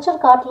 எந்த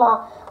கல்ச்சர் காட்டலாம்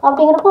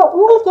அப்படிங்கிறப்போ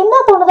உங்களுக்கு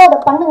என்ன தோணுதோ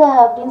அதை பண்ணுங்க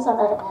அப்படின்னு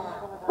சொன்னார்.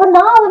 இப்போ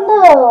நான் வந்து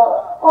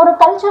ஒரு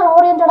கல்ச்சர்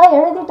ஓரியன்டாக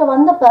எழுதிட்டு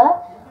வந்தப்போ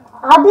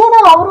அதே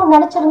தான் அவரும்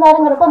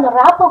நினச்சிருந்தாருங்கிறப்போ அந்த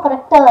ரேப்போ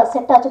கரெக்டாக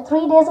செட் ஆச்சு.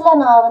 3 daysல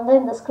நான் வந்து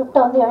இந்த ஸ்கிரிப்டை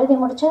வந்து எழுதி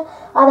முடிச்சு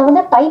அதை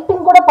வந்து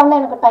டைப்பிங் கூட பண்ண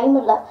எனக்கு டைம்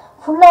இல்லை.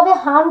 ஃபுல்லாகவே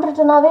ஹேண்ட்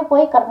ரிட்டனாகவே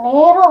போய்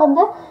நேராக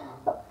வந்து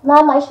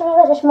மேம் ஐஸ்வர்யா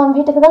ராஜேஷ் மேம்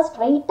வீட்டுக்கு தான்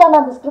ஸ்ட்ரைட்டாக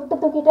நான் அந்த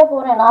ஸ்கிரிப்ட் தூக்கிட்டே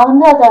போகிறேன். நான்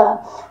வந்து அதை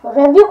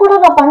ரெவ்யூ கூட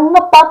நான்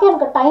பண்ண பார்க்க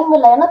எனக்கு டைம்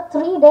இல்லை. ஏன்னா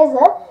 3 days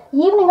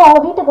ஈவினிங்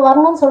அவங்க வீட்டுக்கு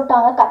வரணும்னு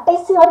சொல்லிட்டாங்க.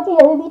 கடைசி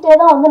வரைக்கும் எழுதிட்டே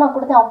தான் வந்து நான்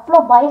கொடுத்தேன்.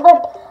 அவ்வளோ பை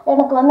ஹார்ட்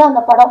எனக்கு வந்து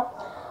அந்த படம்.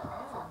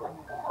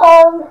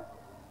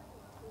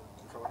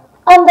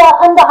 அந்த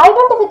அந்த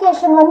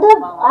ஐடென்டிஃபிகேஷன் வந்து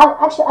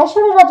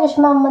ஐஸ்வர்யா ராஜேஷ்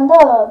மேம் வந்து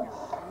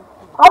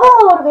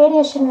அவங்க ஒரு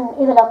வேரியேஷன்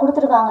இதில்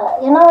கொடுத்துருக்காங்க.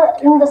 ஏன்னா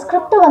இந்த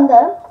ஸ்கிரிப்ட் வந்து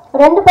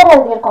 2 பேர்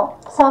எழுதியிருக்கோம்,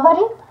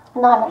 சவரி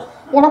நான்.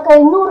 எனக்கு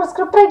இன்னொரு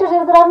ஸ்கிரிப்ட் ரைட்டர்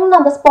இருக்கிறாருன்னு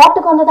அந்த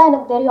ஸ்பாட்டுக்கு வந்து தான்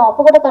எனக்கு தெரியும்.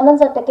 அப்போ கூட கண்ணன்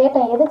சார்கிட்ட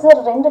கேட்டேன், எதுக்கு சார்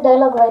 2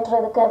 டைலாக் ரைட்டர்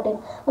எதுக்கு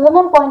அப்படின்னு.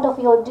 விமன் பாயிண்ட் ஆஃப்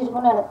வியூ எப்படி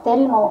இருக்குன்னு எனக்கு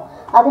தெரியணும்,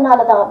 அதனால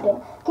தான்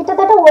அப்படின்னு.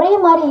 கிட்டத்தட்ட ஒரே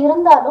மாதிரி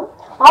இருந்தாலும்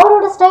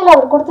அவரோட ஸ்டைல்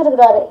அவர்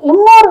கொடுத்துருக்கிறாரு.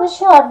 இன்னொரு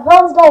விஷயம்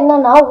அட்வான்ஸ்டாக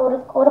என்னன்னா,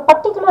 ஒரு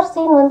பர்டிகுலர்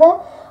சீன் வந்து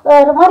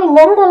ஒரு மாதிரி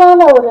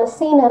நெருடலான ஒரு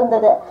சீன்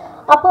இருந்தது.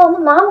 அப்போ வந்து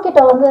மேம்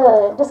கிட்ட வந்து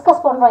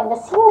டிஸ்கஸ் பண்ணுறோம், இந்த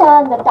சீனை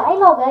இந்த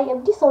டைலாகை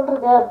எப்படி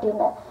சொல்கிறது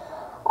அப்படின்னு.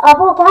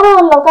 அப்போது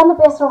கேரவானில் உட்காந்து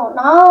பேசுகிறோம்.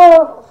 நான்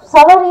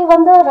சவாரி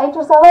வந்து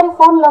ரைட்டர் சவாரி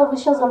ஃபோனில் ஒரு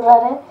விஷயம்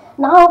சொல்கிறாரு,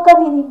 நான்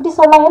உட்காந்து இது இப்படி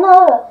சொல்லலாம், ஏன்னா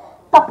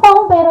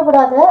தப்பாகவும்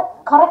போயிடக்கூடாது,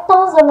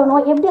 கரெக்டாகவும்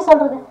சொல்லணும், எப்படி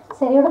சொல்கிறது,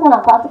 சரி விடுங்க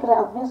நான்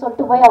பார்த்துக்கிறேன் அப்படின்னு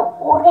சொல்லிட்டு போய்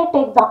ஒரே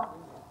டேக் தான்,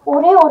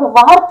 ஒரே ஒரு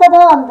வார்த்தை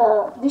தான் அந்த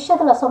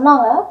விஷயத்தில்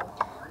சொன்னாங்க.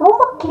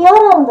 ரொம்ப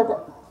கிளியராக இருந்தது.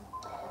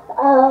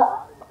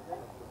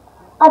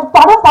 அது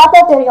படம் பார்த்தா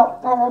தெரியும்,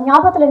 அந்த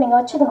ஞாபகத்தில் நீங்கள்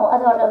வச்சுக்கணும்.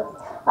 அதோட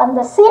அந்த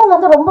சீன்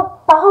வந்து ரொம்ப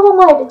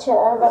பாவமாயிடுச்சு.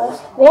 அது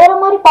வேற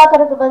மாதிரி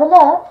பார்க்கறதுக்கு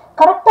பதிலாக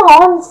கரெக்டாக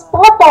ஆன்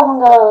ஸ்பாட்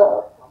அவங்க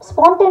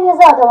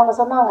ஸ்பான்டேனியஸாக அதை அவங்க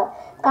சொன்னாங்க.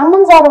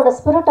 கண்ணன் சாரோட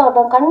ஸ்பிரிட்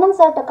ஆகட்டும், கண்ணன்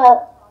சார்கிட்ட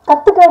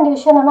கற்றுக்க வேண்டிய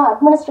விஷயம் என்னன்னா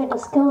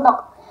அட்மினிஸ்ட்ரேட்டிவ் ஸ்கில் தான்,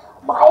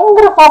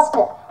 பயங்கர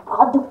ஃபாஸ்ட்டு.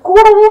 அது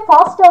கூடவே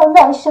ஃபாஸ்ட்டாக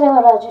வந்து ஐஸ்வர்யா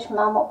ராஜேஷ்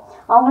மேமும்.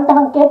 அவங்கள்ட்ட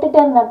நான்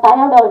கேட்டுகிட்டே இருந்தேன்,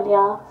 டயர்டாக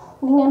இல்லையா,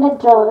 நீங்கள் என்ன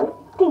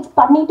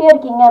பண்ணிகிட்டே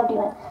இருக்கீங்க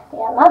அப்படின்னு.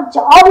 ஏன்னா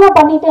ஜாலியாக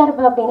பண்ணிகிட்டே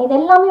இருப்பேன் அப்படின்னு. இது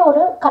எல்லாமே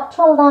ஒரு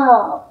கற்றல் தான்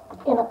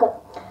எனக்கு.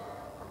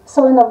 ஸோ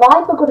இந்த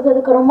வாய்ப்பு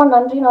கொடுத்ததுக்கு ரொம்ப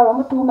நன்றி. நான்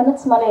ரொம்ப 2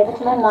 minutes மேலே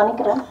எடுக்கலன்னு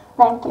நினைக்கிறேன்.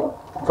 தேங்க்யூ.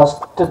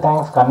 ஃபஸ்ட்டு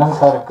தேங்க்ஸ் கண்ணன்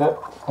சாருக்கு.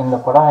 இந்த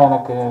படம்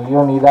எனக்கு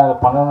லியோ நீ தான் அதை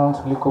பண்ணணும்னு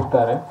சொல்லி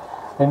கூப்பிட்டாரு.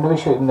 2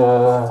 விஷயம்,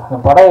 இந்த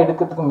படம்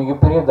எடுக்கிறதுக்கு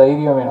மிகப்பெரிய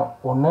தைரியம் வேணும்.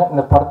 ஒன்று,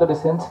 இந்த படத்தோட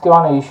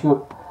சென்சிட்டிவான இஷ்யூ,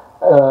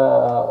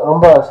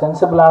 ரொம்ப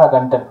சென்சிபிளான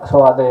கண்டென்ட். ஸோ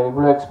அதை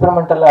இவ்வளோ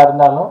எக்ஸ்பெரிமெண்டலாக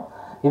இருந்தாலும்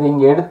இதை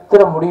இங்கே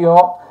எடுத்துட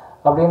முடியும்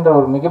அப்படின்ற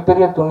ஒரு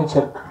மிகப்பெரிய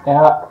துணிச்சல்.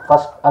 ஏன்னா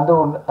ஃபஸ்ட்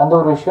அந்த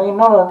ஒரு விஷயம்.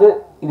 இன்னொன்று வந்து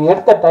இது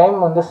எடுத்த டைம்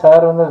வந்து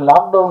சார் வந்து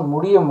லாக்டவுன்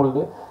முடியும்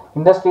பொழுது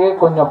இண்டஸ்ட்ரியே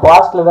கொஞ்சம்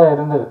பாஸ்டில் தான்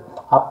இருந்தது.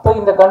 அப்போ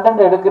இந்த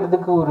கண்டென்ட்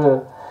எடுக்கிறதுக்கு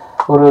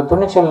ஒரு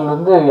துணிச்சல்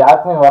வந்து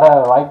யாருக்குமே வர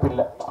வாய்ப்பு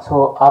இல்லை. ஸோ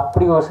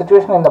அப்படி ஒரு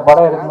சுச்சுவேஷன் இந்த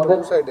படம் எடுக்கும்போது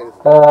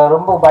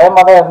ரொம்ப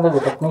பயமாக தான் இருந்தது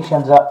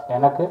டெக்னீஷியன்ஸாக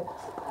எனக்கு.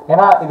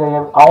 ஏன்னா இது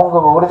அவங்க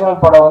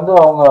ஒரிஜினல் படம் வந்து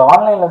அவங்க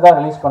ஆன்லைனில் தான்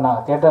ரிலீஸ்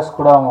பண்ணாங்க, தியேட்டர்ஸ்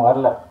கூட அவங்க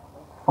வரல,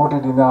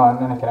 ஓடிடி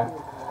தான் நினைக்கிறேன்.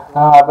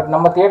 பட்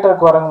நம்ம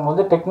தியேட்டருக்கு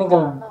வரும்போது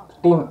டெக்னிக்கல்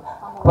டீம்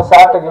இப்போ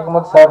சார்கிட்ட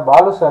கேட்கும்போது, சார்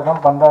பாலு சார்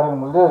தான்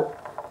பண்ணுறாருங்கும்போது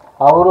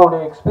அவரோட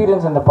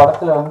எக்ஸ்பீரியன்ஸ் இந்த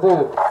படத்தில் வந்து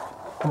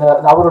இந்த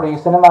அவருடைய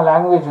சினிமா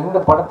லாங்குவேஜ் வந்து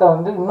இந்த படத்தை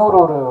வந்து இன்னொரு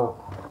ஒரு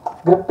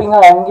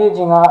கிரிப்பிங்காக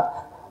என்கேஜிங்காக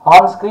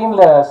ஆன்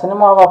ஸ்க்ரீனில்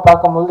சினிமாவாக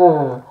பார்க்கும்போது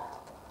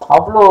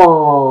அவ்வளோ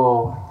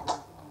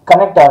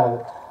கனெக்ட் ஆகுது.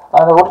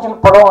 அந்த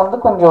ஒரிஜினல் படம் வந்து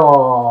கொஞ்சம்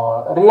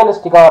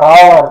ரியலிஸ்டிக்காக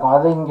ராவாக இருக்கும்.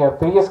 அது இங்கே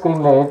பெரிய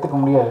ஸ்க்ரீனில் ஏற்றுக்க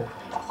முடியாது,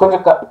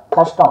 கொஞ்சம்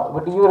கஷ்டம்.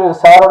 பட் இவர்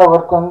சாரோட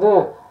ஒர்க் வந்து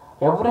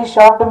எவ்ரி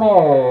ஷாட்டுமே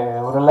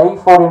ஒரு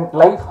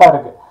லைஃபாக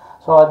இருக்குது.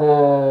 ஸோ அது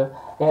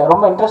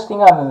ரொம்ப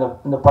இன்ட்ரெஸ்டிங்காக இருந்தது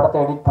இந்த படத்தை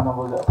எடிட்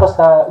பண்ணும்போது.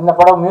 அப்புறம் இந்த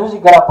படம்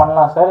மியூசிக்கலாக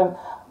பண்ணலாம் சார்,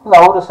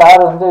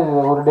 சார் வந்து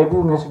ஒரு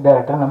டெபியூ மியூசிக்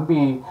டைரக்டர் நம்பி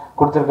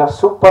கொடுத்துருக்காரு,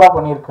 சூப்பராக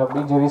பண்ணியிருக்கு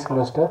அப்படி ஜெரி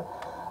சில்வஸ்டர்.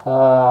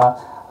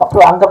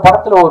 அப்புறம் அந்த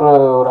படத்தில்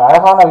ஒரு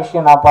அழகான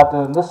விஷயம் நான்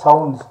பார்த்தது வந்து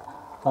சவுண்ட்ஸ்.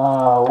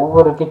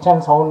 ஒவ்வொரு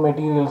கிச்சன் சவுண்ட்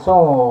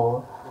மெட்டீரியல்ஸும்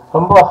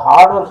ரொம்ப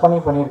ஹார்ட்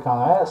ஒர்க்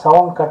பண்ணியிருக்காங்க,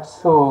 சவுண்ட்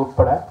கட்ஸ்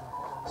உட்பட.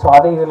 ஸோ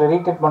அதை இதில்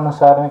ரீடேட் பண்ணும்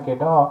சார்னு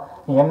கேட்டோம்.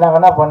 நீ என்ன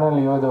வேணால் பண்ணு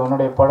இல்லையோ, இது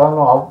உன்னுடைய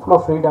படம்னு அவ்வளோ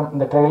ஃப்ரீடம்.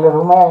 இந்த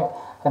ட்ரெய்லருமே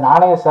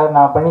நானே சார்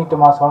நான்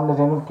பண்ணிட்டுமா சவுண்ட்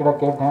டிசைனும் கிட்ட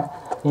கேட்டேன்,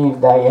 நீ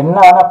இதை என்ன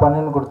வேணால்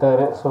பண்ணுன்னு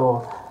கொடுத்தாரு. ஸோ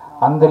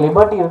அந்த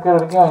லிபர்ட்டி இருக்கிற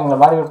வரைக்கும் எங்களை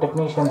மாதிரி ஒரு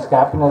டெக்னீஷியன்ஸ்க்கு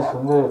ஹாப்பினஸ்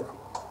வந்து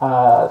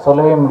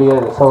சொல்லவே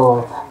முடியாது. So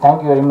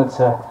thank you very much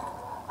sir.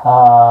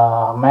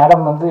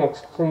 Madam வந்து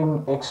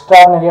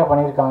எக்ஸ்ட்ரானரியாக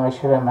பண்ணியிருக்காங்க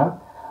ஐஸ்வர்யா மேம்.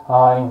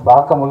 நீங்கள்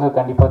பார்க்கும்போது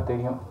கண்டிப்பாக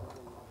தெரியும்.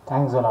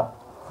 தேங்க்ஸ் அலா.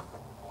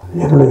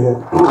 என்னுடைய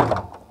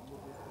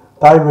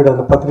தாய் வீடு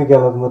அந்த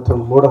பத்திரிகையாளர்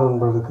மற்றும் ஊடக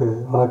நண்பர்களுக்கு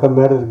வணக்கம்.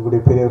 மேடல்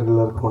இருக்கக்கூடிய பெரியவர்கள்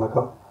எல்லாருக்கும்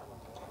வணக்கம்.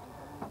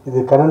 இது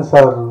கண்ணன்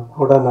சார்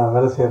கூட நான்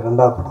வேலை செய்கிற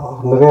 2வது படம்.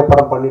 அவர் நிறைய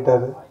படம்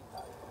பண்ணிட்டார்.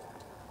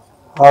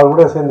 அவர்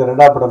கூட சேர்ந்த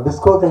 2வது படம்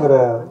பிஸ்கோத்துங்கிற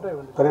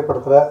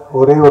திரைப்படத்தில்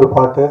ஒரே ஒரு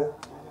பாட்டு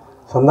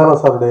சந்தான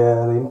சாருடைய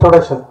அந்த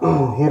இன்ட்ரோடக்ஷன்,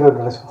 ஹீரோ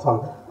இன்ட்ரோடக்ஷன்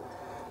சாங்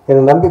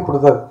என்னை நம்பி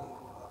கொடுத்தாரு.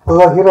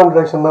 பொதுவாக hero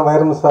இன்ட்ரோடக்ஷன்னா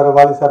Vairamuthu sir,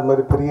 Vaali sir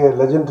மாதிரி பெரிய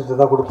லெஜெண்ட்டு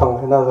தான் கொடுப்பாங்க.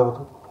 ஏன்னா அது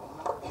ஒரு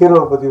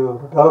ஹீரோவை பற்றி ஒரு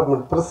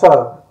டெவலப்மெண்ட்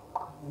பெருசாக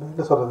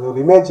என்ன சொல்கிறது, ஒரு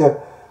இமேஜை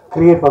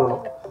க்ரியேட்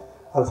பண்ணணும்.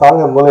 அந்த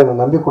சாங்கை மூலம் என்னை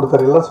நம்பி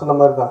கொடுத்தாரு. எல்லாம் சொன்ன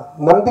மாதிரி தான்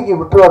நம்பிக்கை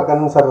விட்டுருவார்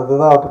கண்ணன் சார்.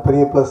 அதுதான் அவர்கிட்ட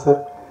பெரிய ப்ளஸ்ஸு.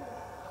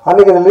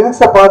 அன்றைக்கி அந்த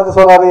லிரிக்ஸை பார்த்து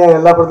சொன்னார், என்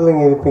எல்லா படத்துலையும்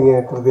இங்கே இருப்பீங்க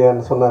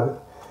கிருதியான்னு சொன்னார்.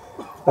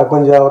 நான்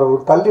கொஞ்சம் அவரை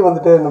ஒரு தள்ளி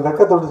வந்துட்டு இந்த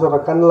வெக்கத்தை விட்டு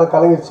சொல்கிறேன். கண்ணெலாம்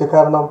கலங்கிடுச்சு.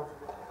 காரணம்,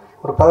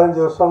 ஒரு 15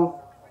 வருஷம்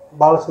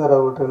பாலச்சந்தர்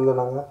அவர்கிட்ட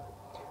இருந்தாங்க.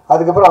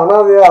 அதுக்கப்புறம்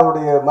அனாதையாக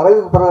அவருடைய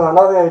மறைவுக்கு பிறகு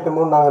அனாதை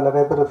ஆகிட்டோமோன்னு நாங்கள்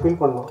நிறைய பேர் ஃபீல்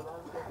பண்ணோம்.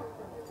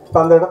 இப்போ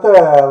அந்த இடத்த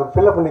அவர்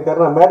ஃபில்லப் பண்ணிக்காரு.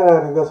 நான் மேடை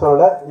இருக்க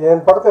சொல்லலை,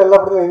 என் படத்தை எல்லா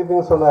படத்தையும்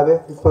இருப்பீங்கன்னு சொன்னார்.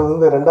 இப்போ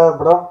வந்து 2வது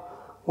படம்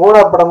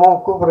 3வது படமும்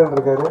கூப்பிடுன்னு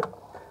இருக்காரு.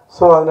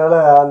 ஸோ அதனால்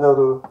அந்த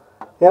ஒரு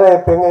ஏன்னா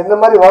இப்போ இந்த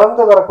மாதிரி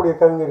வளர்ந்து வரக்கூடிய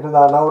கவிஞர்கள்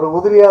தான். நான் ஒரு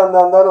உதிரியாக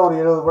இருந்தாலும் ஒரு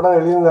 70 படம்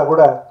எழுதியிருந்தா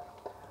கூட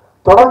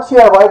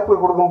தொடர்ச்சியாக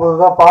வாய்ப்புகள் கொடுக்கும்போது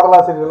தான்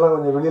பாடலாசிரியர்கள்லாம்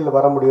கொஞ்சம் வெளியில்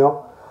வர முடியும்.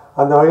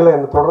 அந்த வகையில்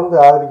என்னை தொடர்ந்து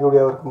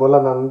ஆதரிக்கக்கூடிய அவருக்கு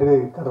முதல்ல நான் நன்றி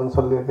கடன்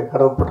சொல்லி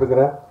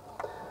கடமைப்பட்டிருக்கிறேன்.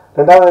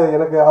 2வது,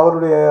 எனக்கு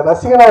அவருடைய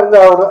ரசிகனாக இருந்து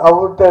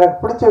அவர்கிட்ட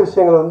எனக்கு பிடிச்ச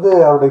விஷயங்கள் வந்து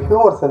அவருடைய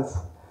ஹியூமர் சென்ஸ்.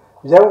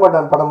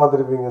 ஜெயங்கொண்டான் படம்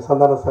பார்த்துருப்பீங்க,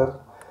 சந்தான சார்.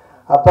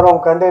 அப்புறம்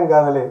கண்டேன்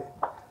காதலே,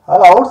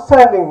 அது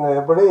அவுட்ஸ்டாண்டிங்.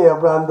 அப்படி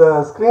அந்த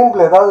ஸ்க்ரீன்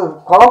பிளே, ஏதாவது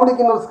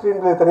காமெடிக்குன்னு ஒரு ஸ்க்ரீன்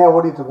பிளே தனியாக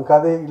ஓடிட்டுருக்கும்,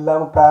 கதை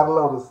இல்லாமல்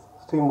பேரலாக ஒரு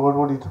ஸ்ட்ரீம்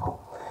ஓடிட்டுருக்கும்.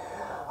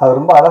 அது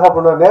ரொம்ப அழகாக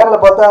பண்ணுவார்.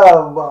 நேரில் பார்த்தா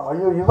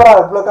ஐயோ இவரா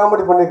இவ்வளோ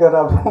காமெடி பண்ணியிருக்காரு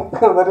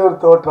அப்படிங்கிற மாதிரி ஒரு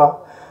தோற்றம்.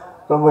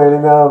 ரொம்ப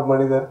எளிமையான ஒரு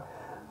மனிதர்.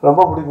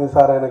 ரொம்ப பிடிக்கும்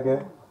சார் எனக்கு.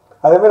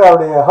 அதேமாதிரி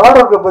அவருடைய ஹார்ட்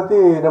ஒர்க்கை பற்றி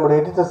நம்முடைய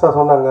எடிட்டர்ஸ் தான்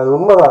சொன்னாங்க. அது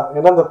உண்மைதான்.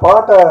 ஏன்னா இந்த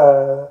பாட்டை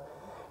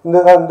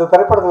இந்த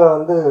திரைப்படத்தில்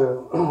வந்து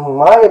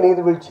மாய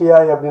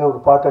நீர்வீழ்ச்சியாய் அப்படின்னு ஒரு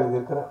பாட்டு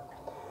எழுதியிருக்கிறேன்.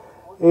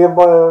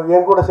 இப்போ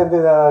என் கூட சேர்ந்து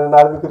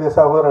அருமைக்குரிய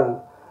சகோதரன்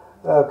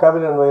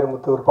கபிலன்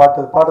வைரமுத்து ஒரு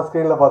பாட்டை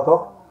ஸ்க்ரீனில்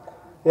பார்த்தோம்.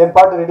 என்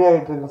பாட்டு ரெடி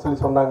ஆகிட்டு இருக்குன்னு சொல்லி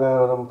சொன்னாங்க.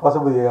 நம்ம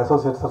பசுபதி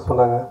அசோசியேட்ஸ்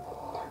சொன்னாங்க.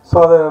 ஸோ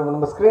அதை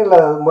நம்ம ஸ்க்ரீனில்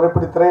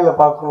முறைப்படி திரையில்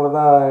பார்க்கணுன்னு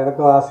தான்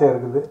எனக்கும் ஆசையாக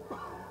இருக்குது.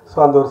 ஸோ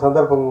அந்த ஒரு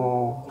சந்தர்ப்பம்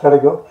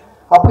கிடைக்கும்.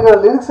 அப்படி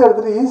நான் லிரிக்ஸ்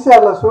எடுத்துகிட்டு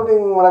ஈசிஆரில்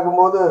ஷூட்டிங்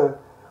நடக்கும்போது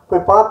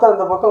போய் பார்த்தா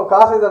அந்த பக்கம்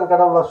காசைதான்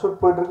கடவுளா ஷூட்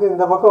போயிட்டுருக்கு.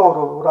 இந்த பக்கம்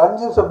ஒரு 5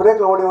 நிமிஷம்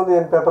பிரேக்கில் ஓடி வந்து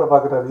என் பேப்பரை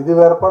பார்க்குறாரு. இது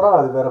வேறு படம்,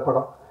 அது வேறு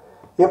படம்.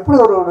 எப்படி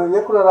ஒரு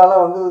இயக்குனரால்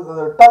வந்து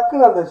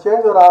டக்குன்னு அந்த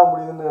சேஞ்ச் ஓவர் ஆக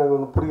முடியுதுன்னு எனக்கு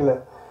ஒன்று புரியல.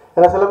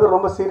 ஏன்னா சில பேர்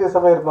ரொம்ப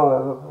சீரியஸாகவே இருப்பாங்க.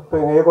 இப்போ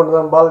எங்கள் இயக்குனர்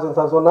தான் பாலச்சந்திரன்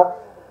சார் சொன்னால்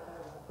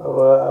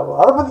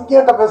அதை பற்றி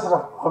கேட்டால்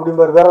பேசுகிறான்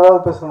அப்படிம்பாரு, வேறு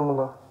ஏதாவது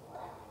பேசணும்னா.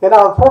 ஏன்னா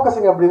அது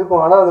ஃபோக்கஸிங் அப்படி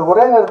இருக்கும். ஆனால் அது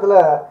ஒரே நேரத்தில்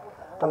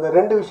அந்த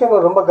 2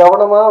 விஷயங்கள் ரொம்ப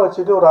கவனமாக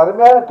வச்சுட்டு ஒரு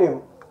அருமையான டீம்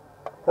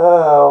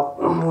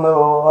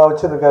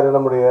வச்சுருக்காரு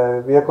நம்முடைய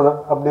இயக்குனர்.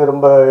 அப்படியே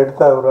ரொம்ப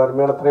எடுத்த ஒரு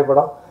அருமையான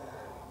திரைப்படம்.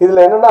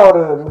 இதில் என்னென்னா அவர்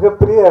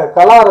மிகப்பெரிய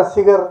கலா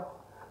ரசிகர்.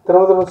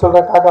 திரும்ப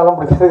சொல்கிறேன், காக்காலாம்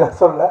பிடிக்கிறதுக்காக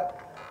சொல்லலை,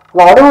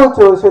 நான் அனுபவிச்ச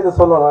ஒரு விஷயத்த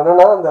சொல்லணும்.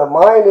 என்னென்னா அந்த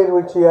மாய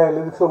நீர்வீழ்ச்சியாக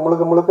லிரிக்ஸ்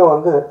முழுக்க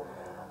வந்து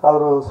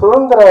அவர்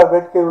சுதந்திர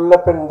வேட்கை உள்ள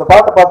பெண். இந்த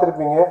பாட்டை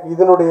பார்த்துருப்பீங்க.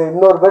 இதனுடைய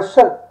இன்னொரு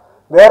வெர்ஷன்,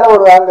 வேற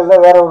ஒரு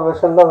ஆங்கிளில் வேற ஒரு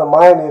வெர்ஷன் தான் அந்த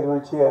மாய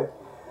நீர்வீழ்ச்சியை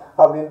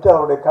அப்படின்ட்டு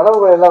அவருடைய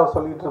கனவுகளை எல்லாம்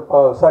சொல்லிகிட்டு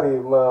இருப்பான். சாரி,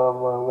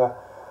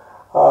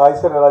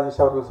 ஐஸ்வர்யா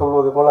ராஜேஷ் அவர்கள்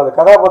சொல்வது போல், அந்த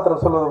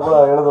கதாபாத்திரம் சொல்வது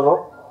போல்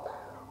எழுதணும்.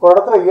 ஒரு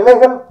இடத்துல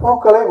இலைகள்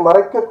பூக்களை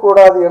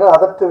மறைக்கக்கூடாது என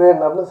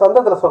அதட்டுவேன் அப்படின்னு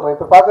சந்தத்தில் சொல்கிறேன்.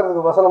 இப்போ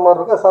பார்க்குறதுக்கு வசனமாக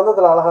இருக்கும்,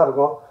 சந்தத்தில் அழகாக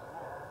இருக்கும்.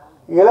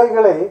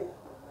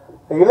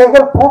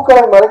 இலைகள்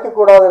பூக்களை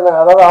மறைக்கக்கூடாது என,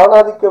 அதாவது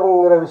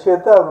ஆணாதிக்கம்ங்கிற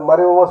விஷயத்த அவர்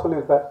மறைமுகமாக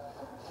சொல்லியிருப்பேன்.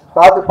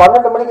 ராத்திரி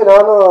 12 மணிக்கு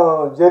நானும்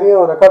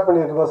ஜெரியும் ரெக்கார்ட்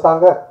பண்ணிட்டு இருக்கோம்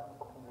சாங்க.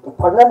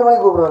 12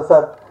 மணிக்கு கூப்பிடுவார்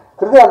சார்,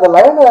 கிருதி அந்த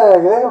லைனை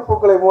இலைகள்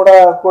பூக்களை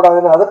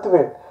மூடக்கூடாதுன்னு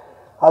அதட்டுவேன்,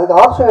 அதுக்கு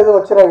ஆப்ஷன் எதுவும்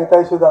வச்சுறாங்க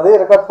தயவுசெய்து அதையே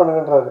ரெக்கார்ட்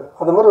பண்ணுங்கன்றாரு.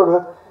 அந்த மாதிரி ஒரு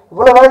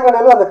இவ்வளோ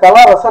வாய்க்கடையிலும் அந்த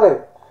கலா ரசனை.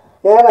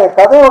 ஏன்னா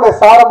கதையோடைய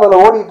சாரம்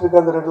அதில்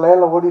ஓடிட்டுருக்கு, அந்த 2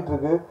 லைனில்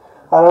ஓடிட்டுருக்கு.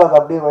 அதனால் அதை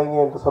அப்படியே வைங்க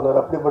என்று சொன்னார்.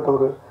 அப்படிப்பட்ட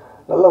ஒரு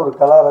நல்ல ஒரு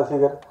கலா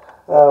ரசிகர்.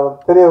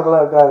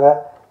 பெரியவர்கள்லாம் இருக்கிறாங்க.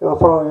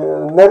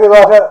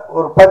 நிறைவாக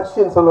ஒரு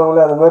பஞ்சின்னு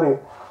சொல்லுவாங்களே, அது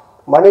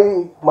மாதிரி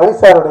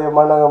மணிசாருடைய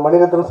நாங்கள்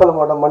மணிரத்னம் சொல்ல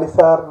மாட்டோம்,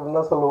 மணிசார்னு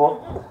தான் சொல்லுவோம்.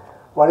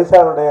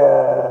 மணிசாருடைய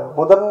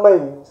முதன்மை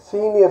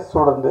சீனியர்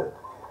ஸ்டூடெண்ட்டு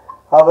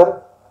அவர்.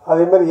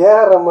 அதேமாதிரி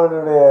ஏஆர்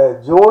ரஹ்மானுடைய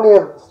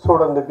ஜூனியர்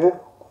ஸ்டூடெண்ட்டுக்கு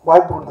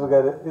வாய்ப்பு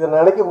கொடுத்துருக்காரு. இதை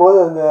நினைக்கும் போது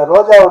இந்த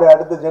ரோஜாவுடைய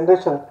அடுத்த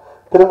ஜென்ரேஷன்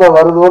திரும்ப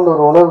வருதோன்னு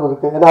ஒரு உணர்வு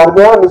இருக்குது. ஏன்னா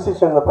அருமையான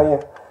மியூசிஷியன் இந்த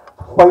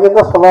பையன்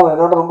தான் சொல்லணும்.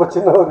 என்னோட ரொம்ப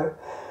சின்ன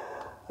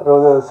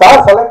ஒரு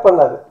சார் செலக்ட்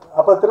பண்ணார்.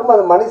 அப்போ திரும்ப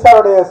அந்த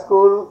மணிசாருடைய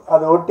ஸ்கூல்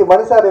அதை ஒட்டி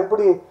மணிசார்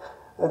எப்படி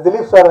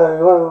திலீப் சார்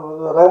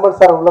ரஹ்மான்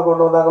சார் உள்ளே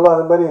கொண்டு வந்தாங்களோ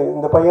அது மாதிரி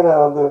இந்த பையனை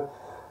வந்து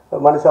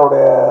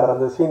மணிசாவுடைய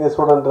அந்த சீனியர்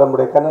ஸ்டூடெண்ட்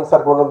நம்முடைய கண்ணன்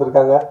சார் கொண்டு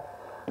வந்திருக்காங்க.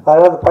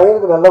 அதனால் அந்த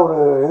பையனுக்கு நல்ல ஒரு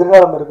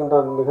எதிர்காலம் இருக்குன்ற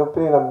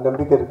மிகப்பெரிய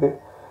நம்பிக்கை இருக்குது.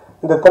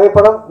 இந்த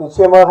திரைப்படம்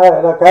நிச்சயமாக,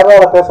 ஏன்னா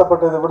கேரளாவில்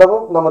பேசப்பட்டதை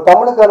விடவும் நம்ம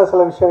தமிழுக்கான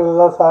சில விஷயங்கள்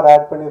எல்லாம் சார்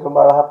ஆட் பண்ணி ரொம்ப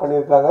அழகாக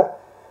பண்ணியிருக்காங்க.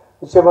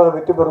 நிச்சயமாக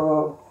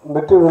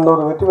வெற்றி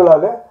இன்னொரு வெற்றி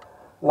விழாவில்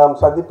நாம்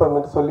சந்திப்போம்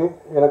என்று சொல்லி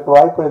எனக்கு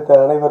வாய்ப்பளித்த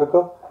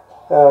அனைவருக்கும்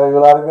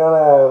இவ்வளோ அருமையான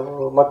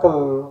மக்கள்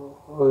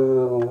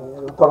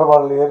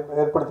தொடர்பாளர்கள்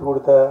ஏற்படுத்தி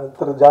கொடுத்த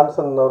திரு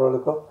ஜான்சன்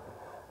அவர்களுக்கும்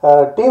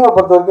டீமை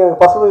பொறுத்த வரைக்கும்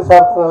எனக்கு பசுபதி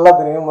சாருக்கு நல்லா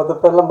தெரியும், மற்ற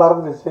பேர்லாம்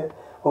மறந்துடுச்சு.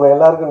 உங்கள்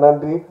எல்லாருக்கும்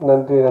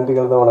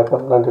நன்றிகள் தான்.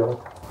 வணக்கம். நன்றி.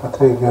 வணக்கம்.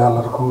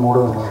 பத்திரிகையாளருக்கும்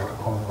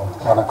ஊடகங்களுக்கும்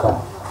வணக்கம்.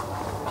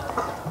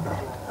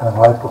 எனக்கு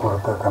வாய்ப்பு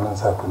கொடுத்த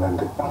கண்ணன் சாருக்கு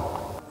நன்றி.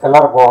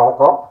 எல்லாருக்கும்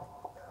வணக்கம்.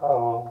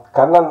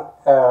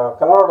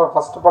 கண்ணனோட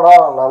ஃபஸ்ட்டு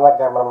படம் நான் தான்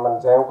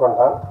கேமராமேன்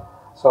ஜெயங்கொண்டான்.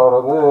 ஸோ அவர்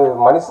வந்து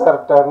மணி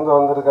சார்கிட்ட இருந்து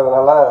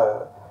வந்திருக்கிறதுனால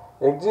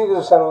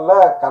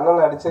எக்ஸிகியூஷனில்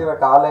கண்ணன் அடிச்சுக்கிற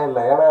காலே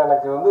இல்லை. ஏன்னா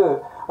எனக்கு வந்து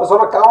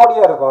சொல்கிற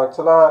காமெடியாக இருக்கும்.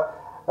 ஆக்சுவலாக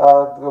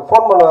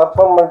ஃபோன்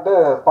பண்ணிட்டு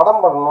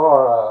படம் பண்ணணும்,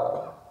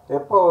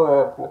 எப்போ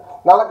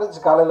நாளை கழிச்சு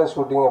காலையில்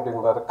ஷூட்டிங்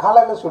அப்படின்பாரு.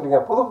 காலையில் ஷூட்டிங்க,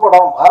 புது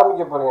படம்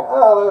ஆரம்பிக்க போகிறீங்க,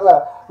 அதில்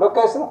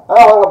லொக்கேஷன்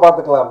வாங்க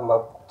பார்த்துக்கலாம்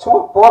அப்படின்னாரு. சும்மா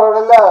போகிற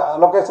இடையில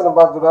லொக்கேஷனை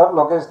பார்த்துருவாரு.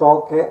 லொக்கேஷன்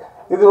ஓகே,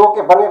 இது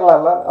ஓகே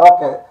பண்ணிடலாம்ல,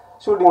 ஓகே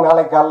ஷூட்டிங்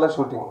நாளைக்கு காலைல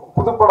ஷூட்டிங்.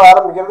 புது படம்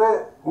ஆரம்பிக்கிறது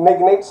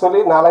இன்னைக்கு நைட் சொல்லி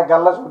நாளைக்கு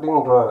காலைல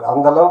ஷூட்டிங்ன்றவார்.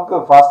 அந்தளவுக்கு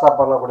ஃபாஸ்ட்டாக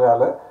பண்ணக்கூடிய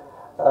ஆள்.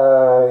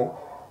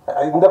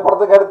 இந்த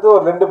படத்துக்கு அடுத்து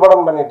ஒரு 2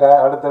 படம்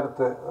பண்ணிட்டேன்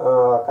அடுத்தடுத்து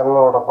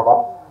கண்ணனோட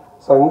படம்.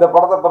 ஸோ இந்த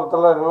படத்தை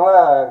பொறுத்தவரை என்னென்னா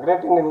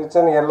கிரேட் இண்டியன்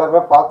கிச்சன்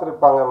எல்லாருமே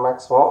பார்த்துருப்பாங்க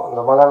மேக்ஸிமம்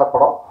இந்த மலையாள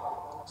படம்.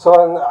 ஸோ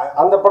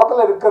அந்த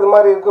படத்தில் இருக்கிறது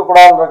மாதிரி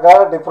இருக்கக்கூடாதுன்றக்காக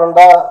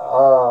டிஃப்ரெண்ட்டாக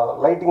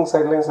லைட்டிங்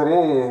சைட்லேயும் சரி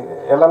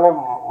எல்லாமே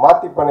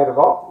மாற்றி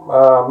பண்ணியிருக்கோம்.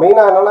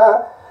 மெயினாக என்னென்னா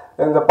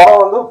இந்த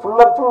படம் வந்து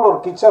ஃபுல் அண்ட் ஃபுல் ஒரு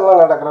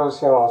கிச்சனில் நடக்கிற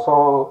விஷயம். ஸோ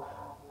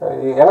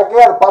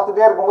எனக்கே அதை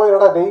பார்த்துட்டே இருக்கும்போது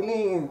என்னடா டெய்லி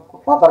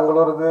பாத்திரம்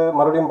கழுவுறது,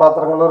 மறுபடியும்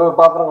பாத்திரம்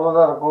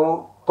கழுவுறதா இருக்கும்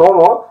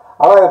தோணும்.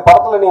 ஆனால் இந்த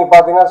படத்தில் நீங்கள்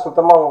பார்த்தீங்கன்னா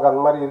சுத்தமாக உங்களுக்கு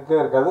அந்த மாதிரி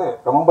இருக்கவே இருக்காது.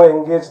 ரொம்ப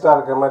என்கேஜாக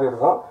இருக்கிற மாதிரி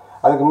இருக்கும்.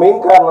 அதுக்கு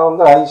மெயின் காரணம்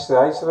வந்து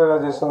ஐஸ்வர்யா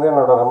ராஜேஷ் வந்து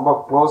என்னோட ரொம்ப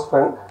க்ளோஸ்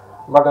ஃப்ரெண்ட்.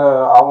 பட்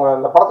அவங்க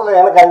அந்த படத்தில்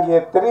எனக்கு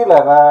அங்கே தெரியல.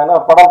 நான் ஏன்னா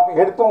படம்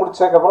எடுத்து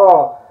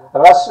முடிச்சதுக்கப்புறம்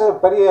ரஷ்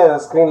பெரிய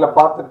ஸ்க்ரீனில்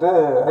பார்த்துட்டு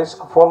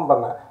ஐஸ்க்கு ஃபோன்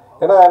பண்ணேன்.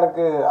 ஏன்னா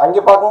எனக்கு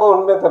அங்கே பார்க்கும்போது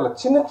ஒன்றுமே தெரியல,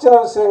 சின்ன சின்ன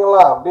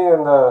விஷயங்கள்லாம் அப்படியே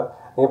இந்த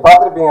நீங்கள்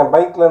பார்த்துருப்பீங்க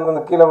பைக்லேருந்து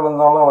அந்த கீழே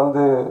விழுந்தோன்னா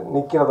வந்து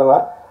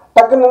நிற்கிறதெல்லாம்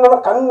டக்குன்னு நின்னோன்னா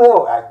கண்ணு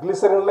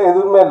கிளிசரின்ல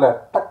எதுவுமே இல்லை,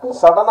 டக்குன்னு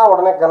சடனாக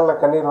உடனே கண்ணில்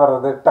கண்ணீர்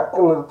வர்றது,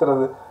 டக்குன்னு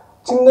நிறுத்துறது,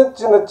 சின்ன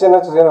சின்ன சின்ன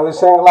சின்ன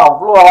விஷயங்கள்லாம்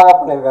அவ்வளோ அழகாக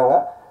பண்ணியிருக்காங்க.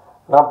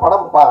 நான்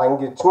படம்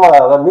அங்கே சும்மா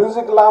அதை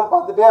மியூசிக்லாம்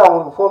பார்த்துட்டே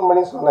அவங்களுக்கு ஃபோன்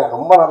பண்ணி சொன்னேன்,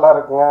 ரொம்ப நல்லா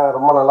இருக்குங்க,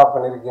 ரொம்ப நல்லா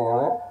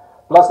பண்ணியிருக்கீங்கன்னு.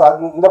 ப்ளஸ்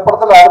இந்த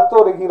படத்தில்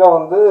அடுத்த ஒரு ஹீரோ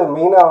வந்து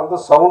மெயினாக வந்து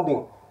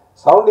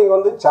சவுண்டிங்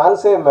வந்து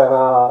சான்ஸே இல்லை.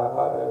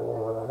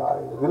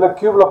 நான் இதில்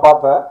க்யூப்பில்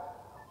பார்த்தேன்,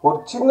 ஒரு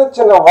சின்ன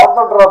சின்ன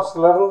வாட்டர்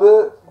ட்ராப்ஸ்லேருந்து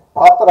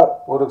பாத்திரம்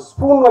ஒரு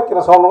ஸ்பூன் வைக்கிற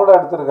சவுண்டு கூட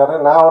எடுத்திருக்காரு.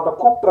 நான் அவர்கிட்ட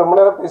கூப்பிட்டு ரொம்ப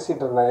நேரம்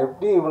பேசிகிட்டு இருந்தேன்,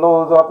 எப்படி இவ்வளோ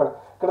இதுவாக பண்ணி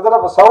கிட்டத்தட்ட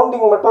இப்போ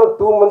சவுண்டிங் மட்டும்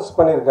 2 months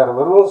பண்ணியிருக்காரு.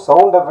 வெறும்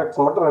சவுண்ட்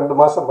எஃபெக்ட்ஸ் மட்டும் 2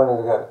 மாதம்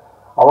பண்ணியிருக்காரு.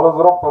 அவ்வளோ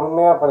தூரம்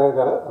பொறுமையாக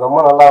பண்ணியிருக்காரு. ரொம்ப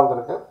நல்லா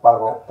வந்திருக்கு,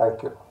 பாருங்கள்.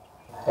 Thank you.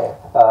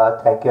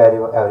 Thank you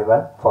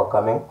everyone for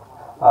coming.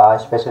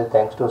 Special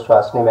thanks to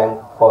Suhasini ma'am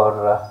for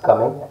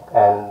coming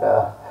and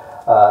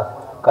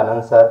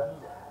Kannan sir,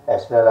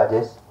 Aishwarya,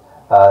 Rajesh.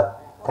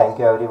 Thank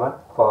you everyone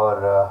for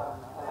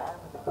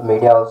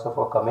media also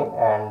for coming,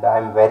 and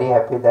I'm very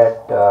happy that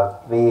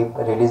we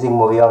releasing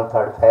movie on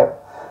 3rd Feb.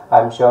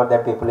 I'm sure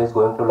that people is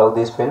going to love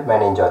this film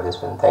and enjoy this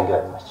film. Thank you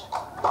very much.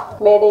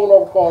 மேடையில்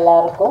இருக்க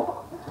எல்லாருக்கும்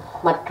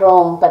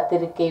மற்றும்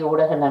பத்திரிகை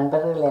ஊடக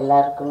நண்பர்கள்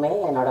எல்லாருக்குமே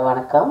என்னோட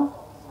வணக்கம்.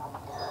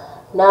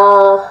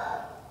 நான்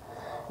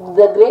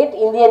த கிரேட்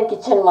இந்தியன்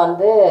கிச்சன்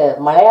வந்து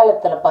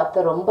மலையாளத்தில்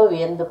பார்த்து ரொம்ப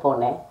வியந்து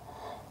போனேன்.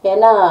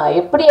 ஏன்னா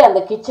எப்படி அந்த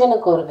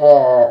கிச்சனுக்கு ஒரு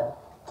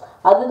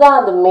அதுதான்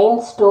அந்த மெயின்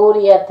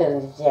ஸ்டோரியாக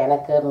தெரிஞ்சிச்சு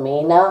எனக்கு.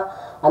 மெயினாக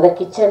அந்த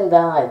கிச்சன்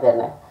தான்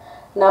இதுன்னு.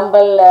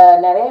 நம்மள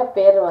நிறைய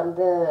பேர்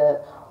வந்து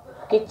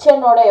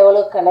கிச்சனோட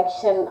எவ்வளோ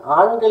கனெக்ஷன்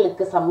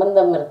ஆண்களுக்கு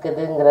சம்பந்தம்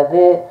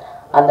இருக்குதுங்கிறது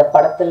அந்த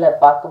படத்தில்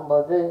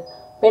பார்க்கும்போது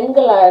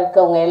பெண்களாக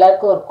இருக்கவங்க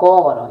எல்லாருக்கும் ஒரு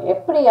கோவம் வரும்.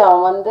 எப்படி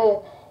அவன் வந்து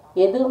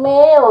எதுவுமே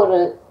ஒரு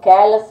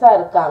கேர்லெஸ்ஸாக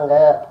இருக்காங்க,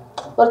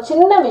 ஒரு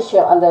சின்ன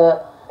விஷயம் அந்த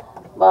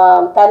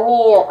தண்ணி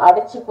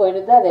அடைச்சி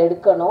போயிடுது அதை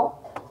எடுக்கணும்,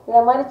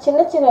 இந்த மாதிரி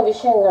சின்ன சின்ன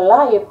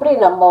விஷயங்கள்லாம் எப்படி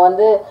நம்ம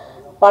வந்து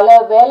பல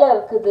வேலை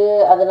இருக்குது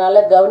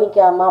அதனால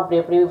கவனிக்காமல்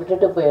அப்படி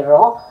விட்டுட்டு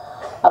போயிடுறோம்.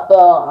 அப்போ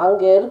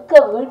அங்கே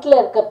வீட்டில்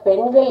இருக்க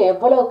பெண்கள்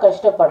எவ்வளோ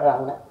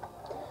கஷ்டப்படுறாங்க.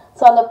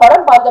 ஸோ அந்த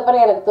படம் பார்த்த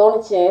பிறகு எனக்கு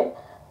தோணுச்சு,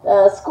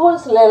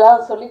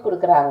 ஸ்கூல்ஸ்லாம் சொல்லி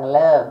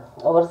கொடுக்குறாங்கல்ல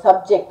ஒரு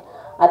சப்ஜெக்ட்,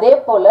 அதே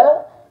போல்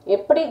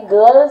எப்படி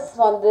கேர்ள்ஸ்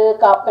வந்து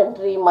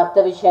கார்பென்ட்ரி மற்ற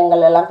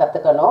விஷயங்கள் எல்லாம்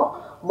கற்றுக்கணும்,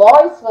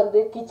 பாய்ஸ் வந்து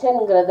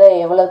கிச்சனுங்கிறத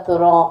எவ்வளோ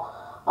தூரம்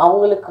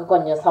அவங்களுக்கு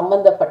கொஞ்சம்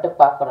சம்மந்தப்பட்டு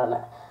பார்க்கணுன்னு.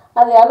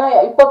 அது ஆனால்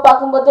இப்போ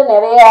பார்க்கும்போது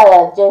நிறையா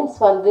ஜென்ட்ஸ்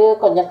வந்து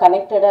கொஞ்சம்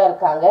கனெக்டடாக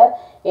இருக்காங்க.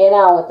 ஏன்னா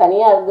அவங்க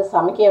தனியாக இருந்து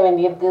சமைக்க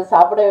வேண்டியிருக்கு,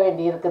 சாப்பிட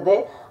வேண்டியிருக்குது,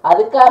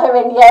 அதுக்காக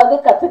வேண்டியாவது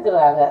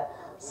கற்றுக்குறாங்க.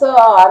 ஸோ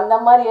அந்த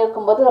மாதிரி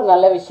இருக்கும்போது ஒரு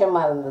நல்ல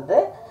விஷயமா இருந்தது.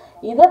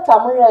 இதை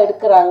தமிழில்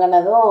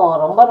எடுக்கிறாங்கன்னதும்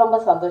ரொம்ப ரொம்ப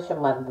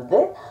சந்தோஷமாக இருந்தது.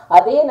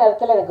 அதே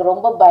நேரத்தில் எனக்கு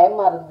ரொம்ப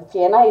பயமாக இருந்துச்சு.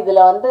 ஏன்னா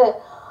இதில் வந்து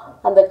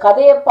அந்த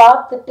கதையை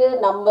பார்த்துட்டு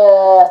நம்ம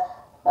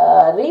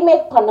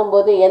ரீமேக்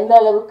பண்ணும்போது எந்த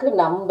அளவுக்கு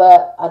நம்ம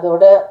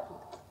அதோட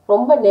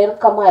ரொம்ப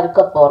நெருக்கமாக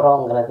இருக்க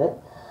போகிறோங்கிறது.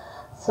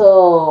 ஸோ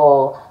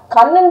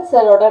கண்ணன்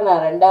சாரோட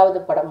நான் 2வது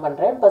படம்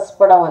பண்ணுறேன். ஃபர்ஸ்ட்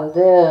படம்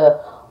வந்து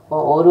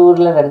ஒரு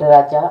ஊரில் 2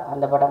 ராஜா,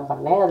 அந்த படம்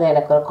பண்ணேன். அதில்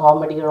எனக்கு ஒரு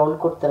காமெடி ரோல்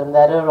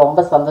கொடுத்துருந்தாரு.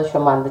 ரொம்ப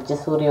சந்தோஷமாக இருந்துச்சு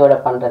சூரியோட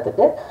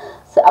பண்ணுறதுக்கு.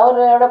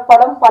 அவரோட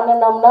படம்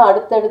பண்ணணும்னா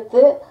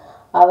அடுத்தடுத்து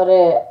அவர்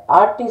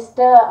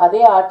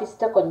அதே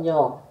ஆர்டிஸ்ட்டை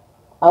கொஞ்சம்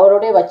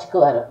அவரோடய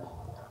வச்சுக்குவார்.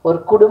 ஒரு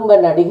குடும்ப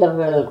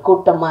நடிகர்கள்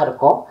கூட்டமாக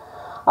இருக்கும்.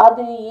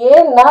 அது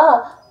ஏன்னா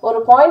ஒரு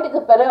பாயிண்ட்டுக்கு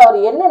பிறகு அவர்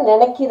என்ன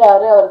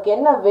நினைக்கிறாரு, அவருக்கு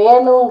என்ன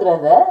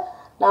வேணுங்கிறத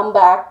நம்ம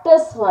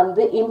ஆக்டர்ஸ்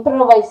வந்து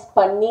இம்ப்ரவைஸ்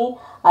பண்ணி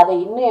அதை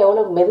இன்னும்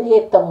எவ்வளோ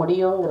மெருகேற்ற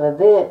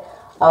முடியுங்கிறது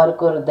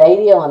அவருக்கு ஒரு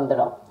தைரியம்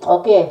வந்துடும்.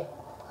 ஓகே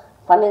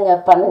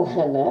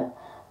பண்ணுங்கன்னு.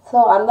 ஸோ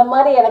அந்த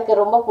மாதிரி எனக்கு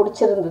ரொம்ப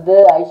பிடிச்சிருந்தது.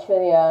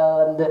 ஐஸ்வர்யா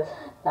வந்து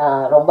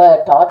நான் ரொம்ப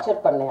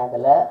டார்ச்சர் பண்ணேன்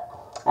அதில்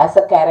ஆஸ்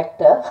அ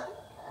கேரக்டர்.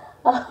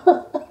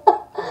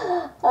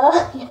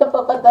 எப்போ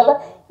பார்த்தாலும்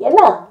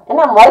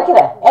என்ன மறைக்கிற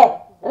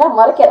என்ன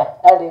மறைக்கிற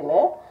அப்படின்னு.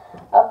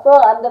 அப்போ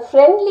அந்த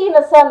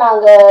ஃப்ரெண்ட்லினஸ்ஸாக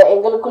நாங்கள்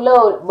எங்களுக்குள்ளே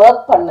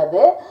ஒர்க்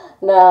பண்ணது.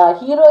 நான்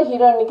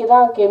ஹீரோயினிக்கு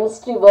தான்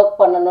கெமிஸ்ட்ரி ஒர்க்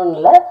பண்ணணும்னு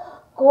இல்லை,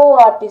 கோ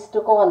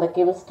ஆர்டிஸ்ட்டுக்கும் அந்த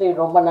கெமிஸ்ட்ரி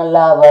ரொம்ப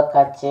நல்லா ஒர்க்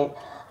ஆச்சு.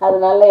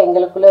 அதனால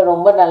எங்களுக்குள்ளே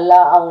ரொம்ப நல்லா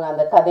அவங்க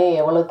அந்த கதையை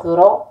எவ்வளோ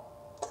தூரம்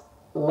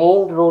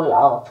மெயின் ரோல்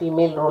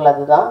ஃபீமேல் ரோல்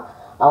அதுதான்,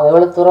 அவங்க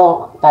எவ்வளோ தூரம்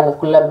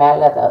தனக்குள்ளே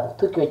மேலே அதை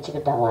தூக்கி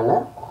வச்சுக்கிட்டாங்கன்னு.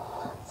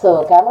 ஸோ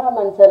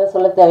கேமராமேன் சார்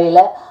சொல்ல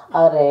தேவையில்லை,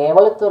 அவர்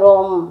எவ்வளோ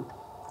தூரம்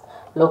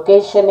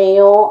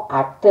லொக்கேஷனையும்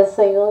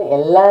ஆக்டர்ஸையும்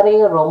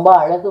எல்லாரையும் ரொம்ப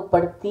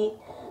அழகுபடுத்தி,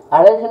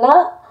 அழகுனா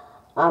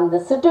அந்த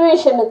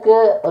சிச்சுவேஷனுக்கு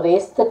ஒரு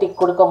எஸ்தட்டிக்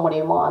கொடுக்க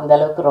முடியுமோ அந்த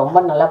அளவுக்கு ரொம்ப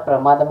நல்லா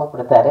பிரமாதமாக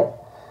கொடுத்தாரு.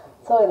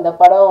 ஸோ இந்த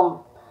படம்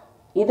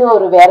இது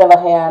ஒரு வேறு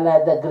வகையான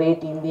த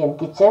கிரேட் இந்தியன்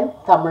கிச்சன்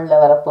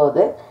தமிழில்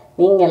வரப்போகுது.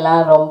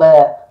 நீங்கள்லாம் ரொம்ப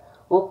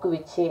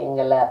ஊக்குவிச்சு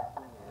எங்களை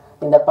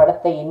இந்த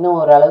படத்தை இன்னும்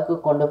ஒரு அளவுக்கு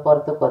கொண்டு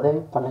போகிறதுக்கு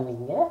உதவி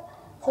பண்ணுவீங்க.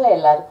 ஸோ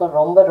எல்லாருக்கும்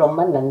ரொம்ப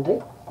ரொம்ப நன்றி.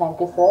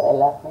 தேங்க்யூ சார்,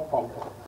 எல்லாருக்குமே தேங்க்யூ.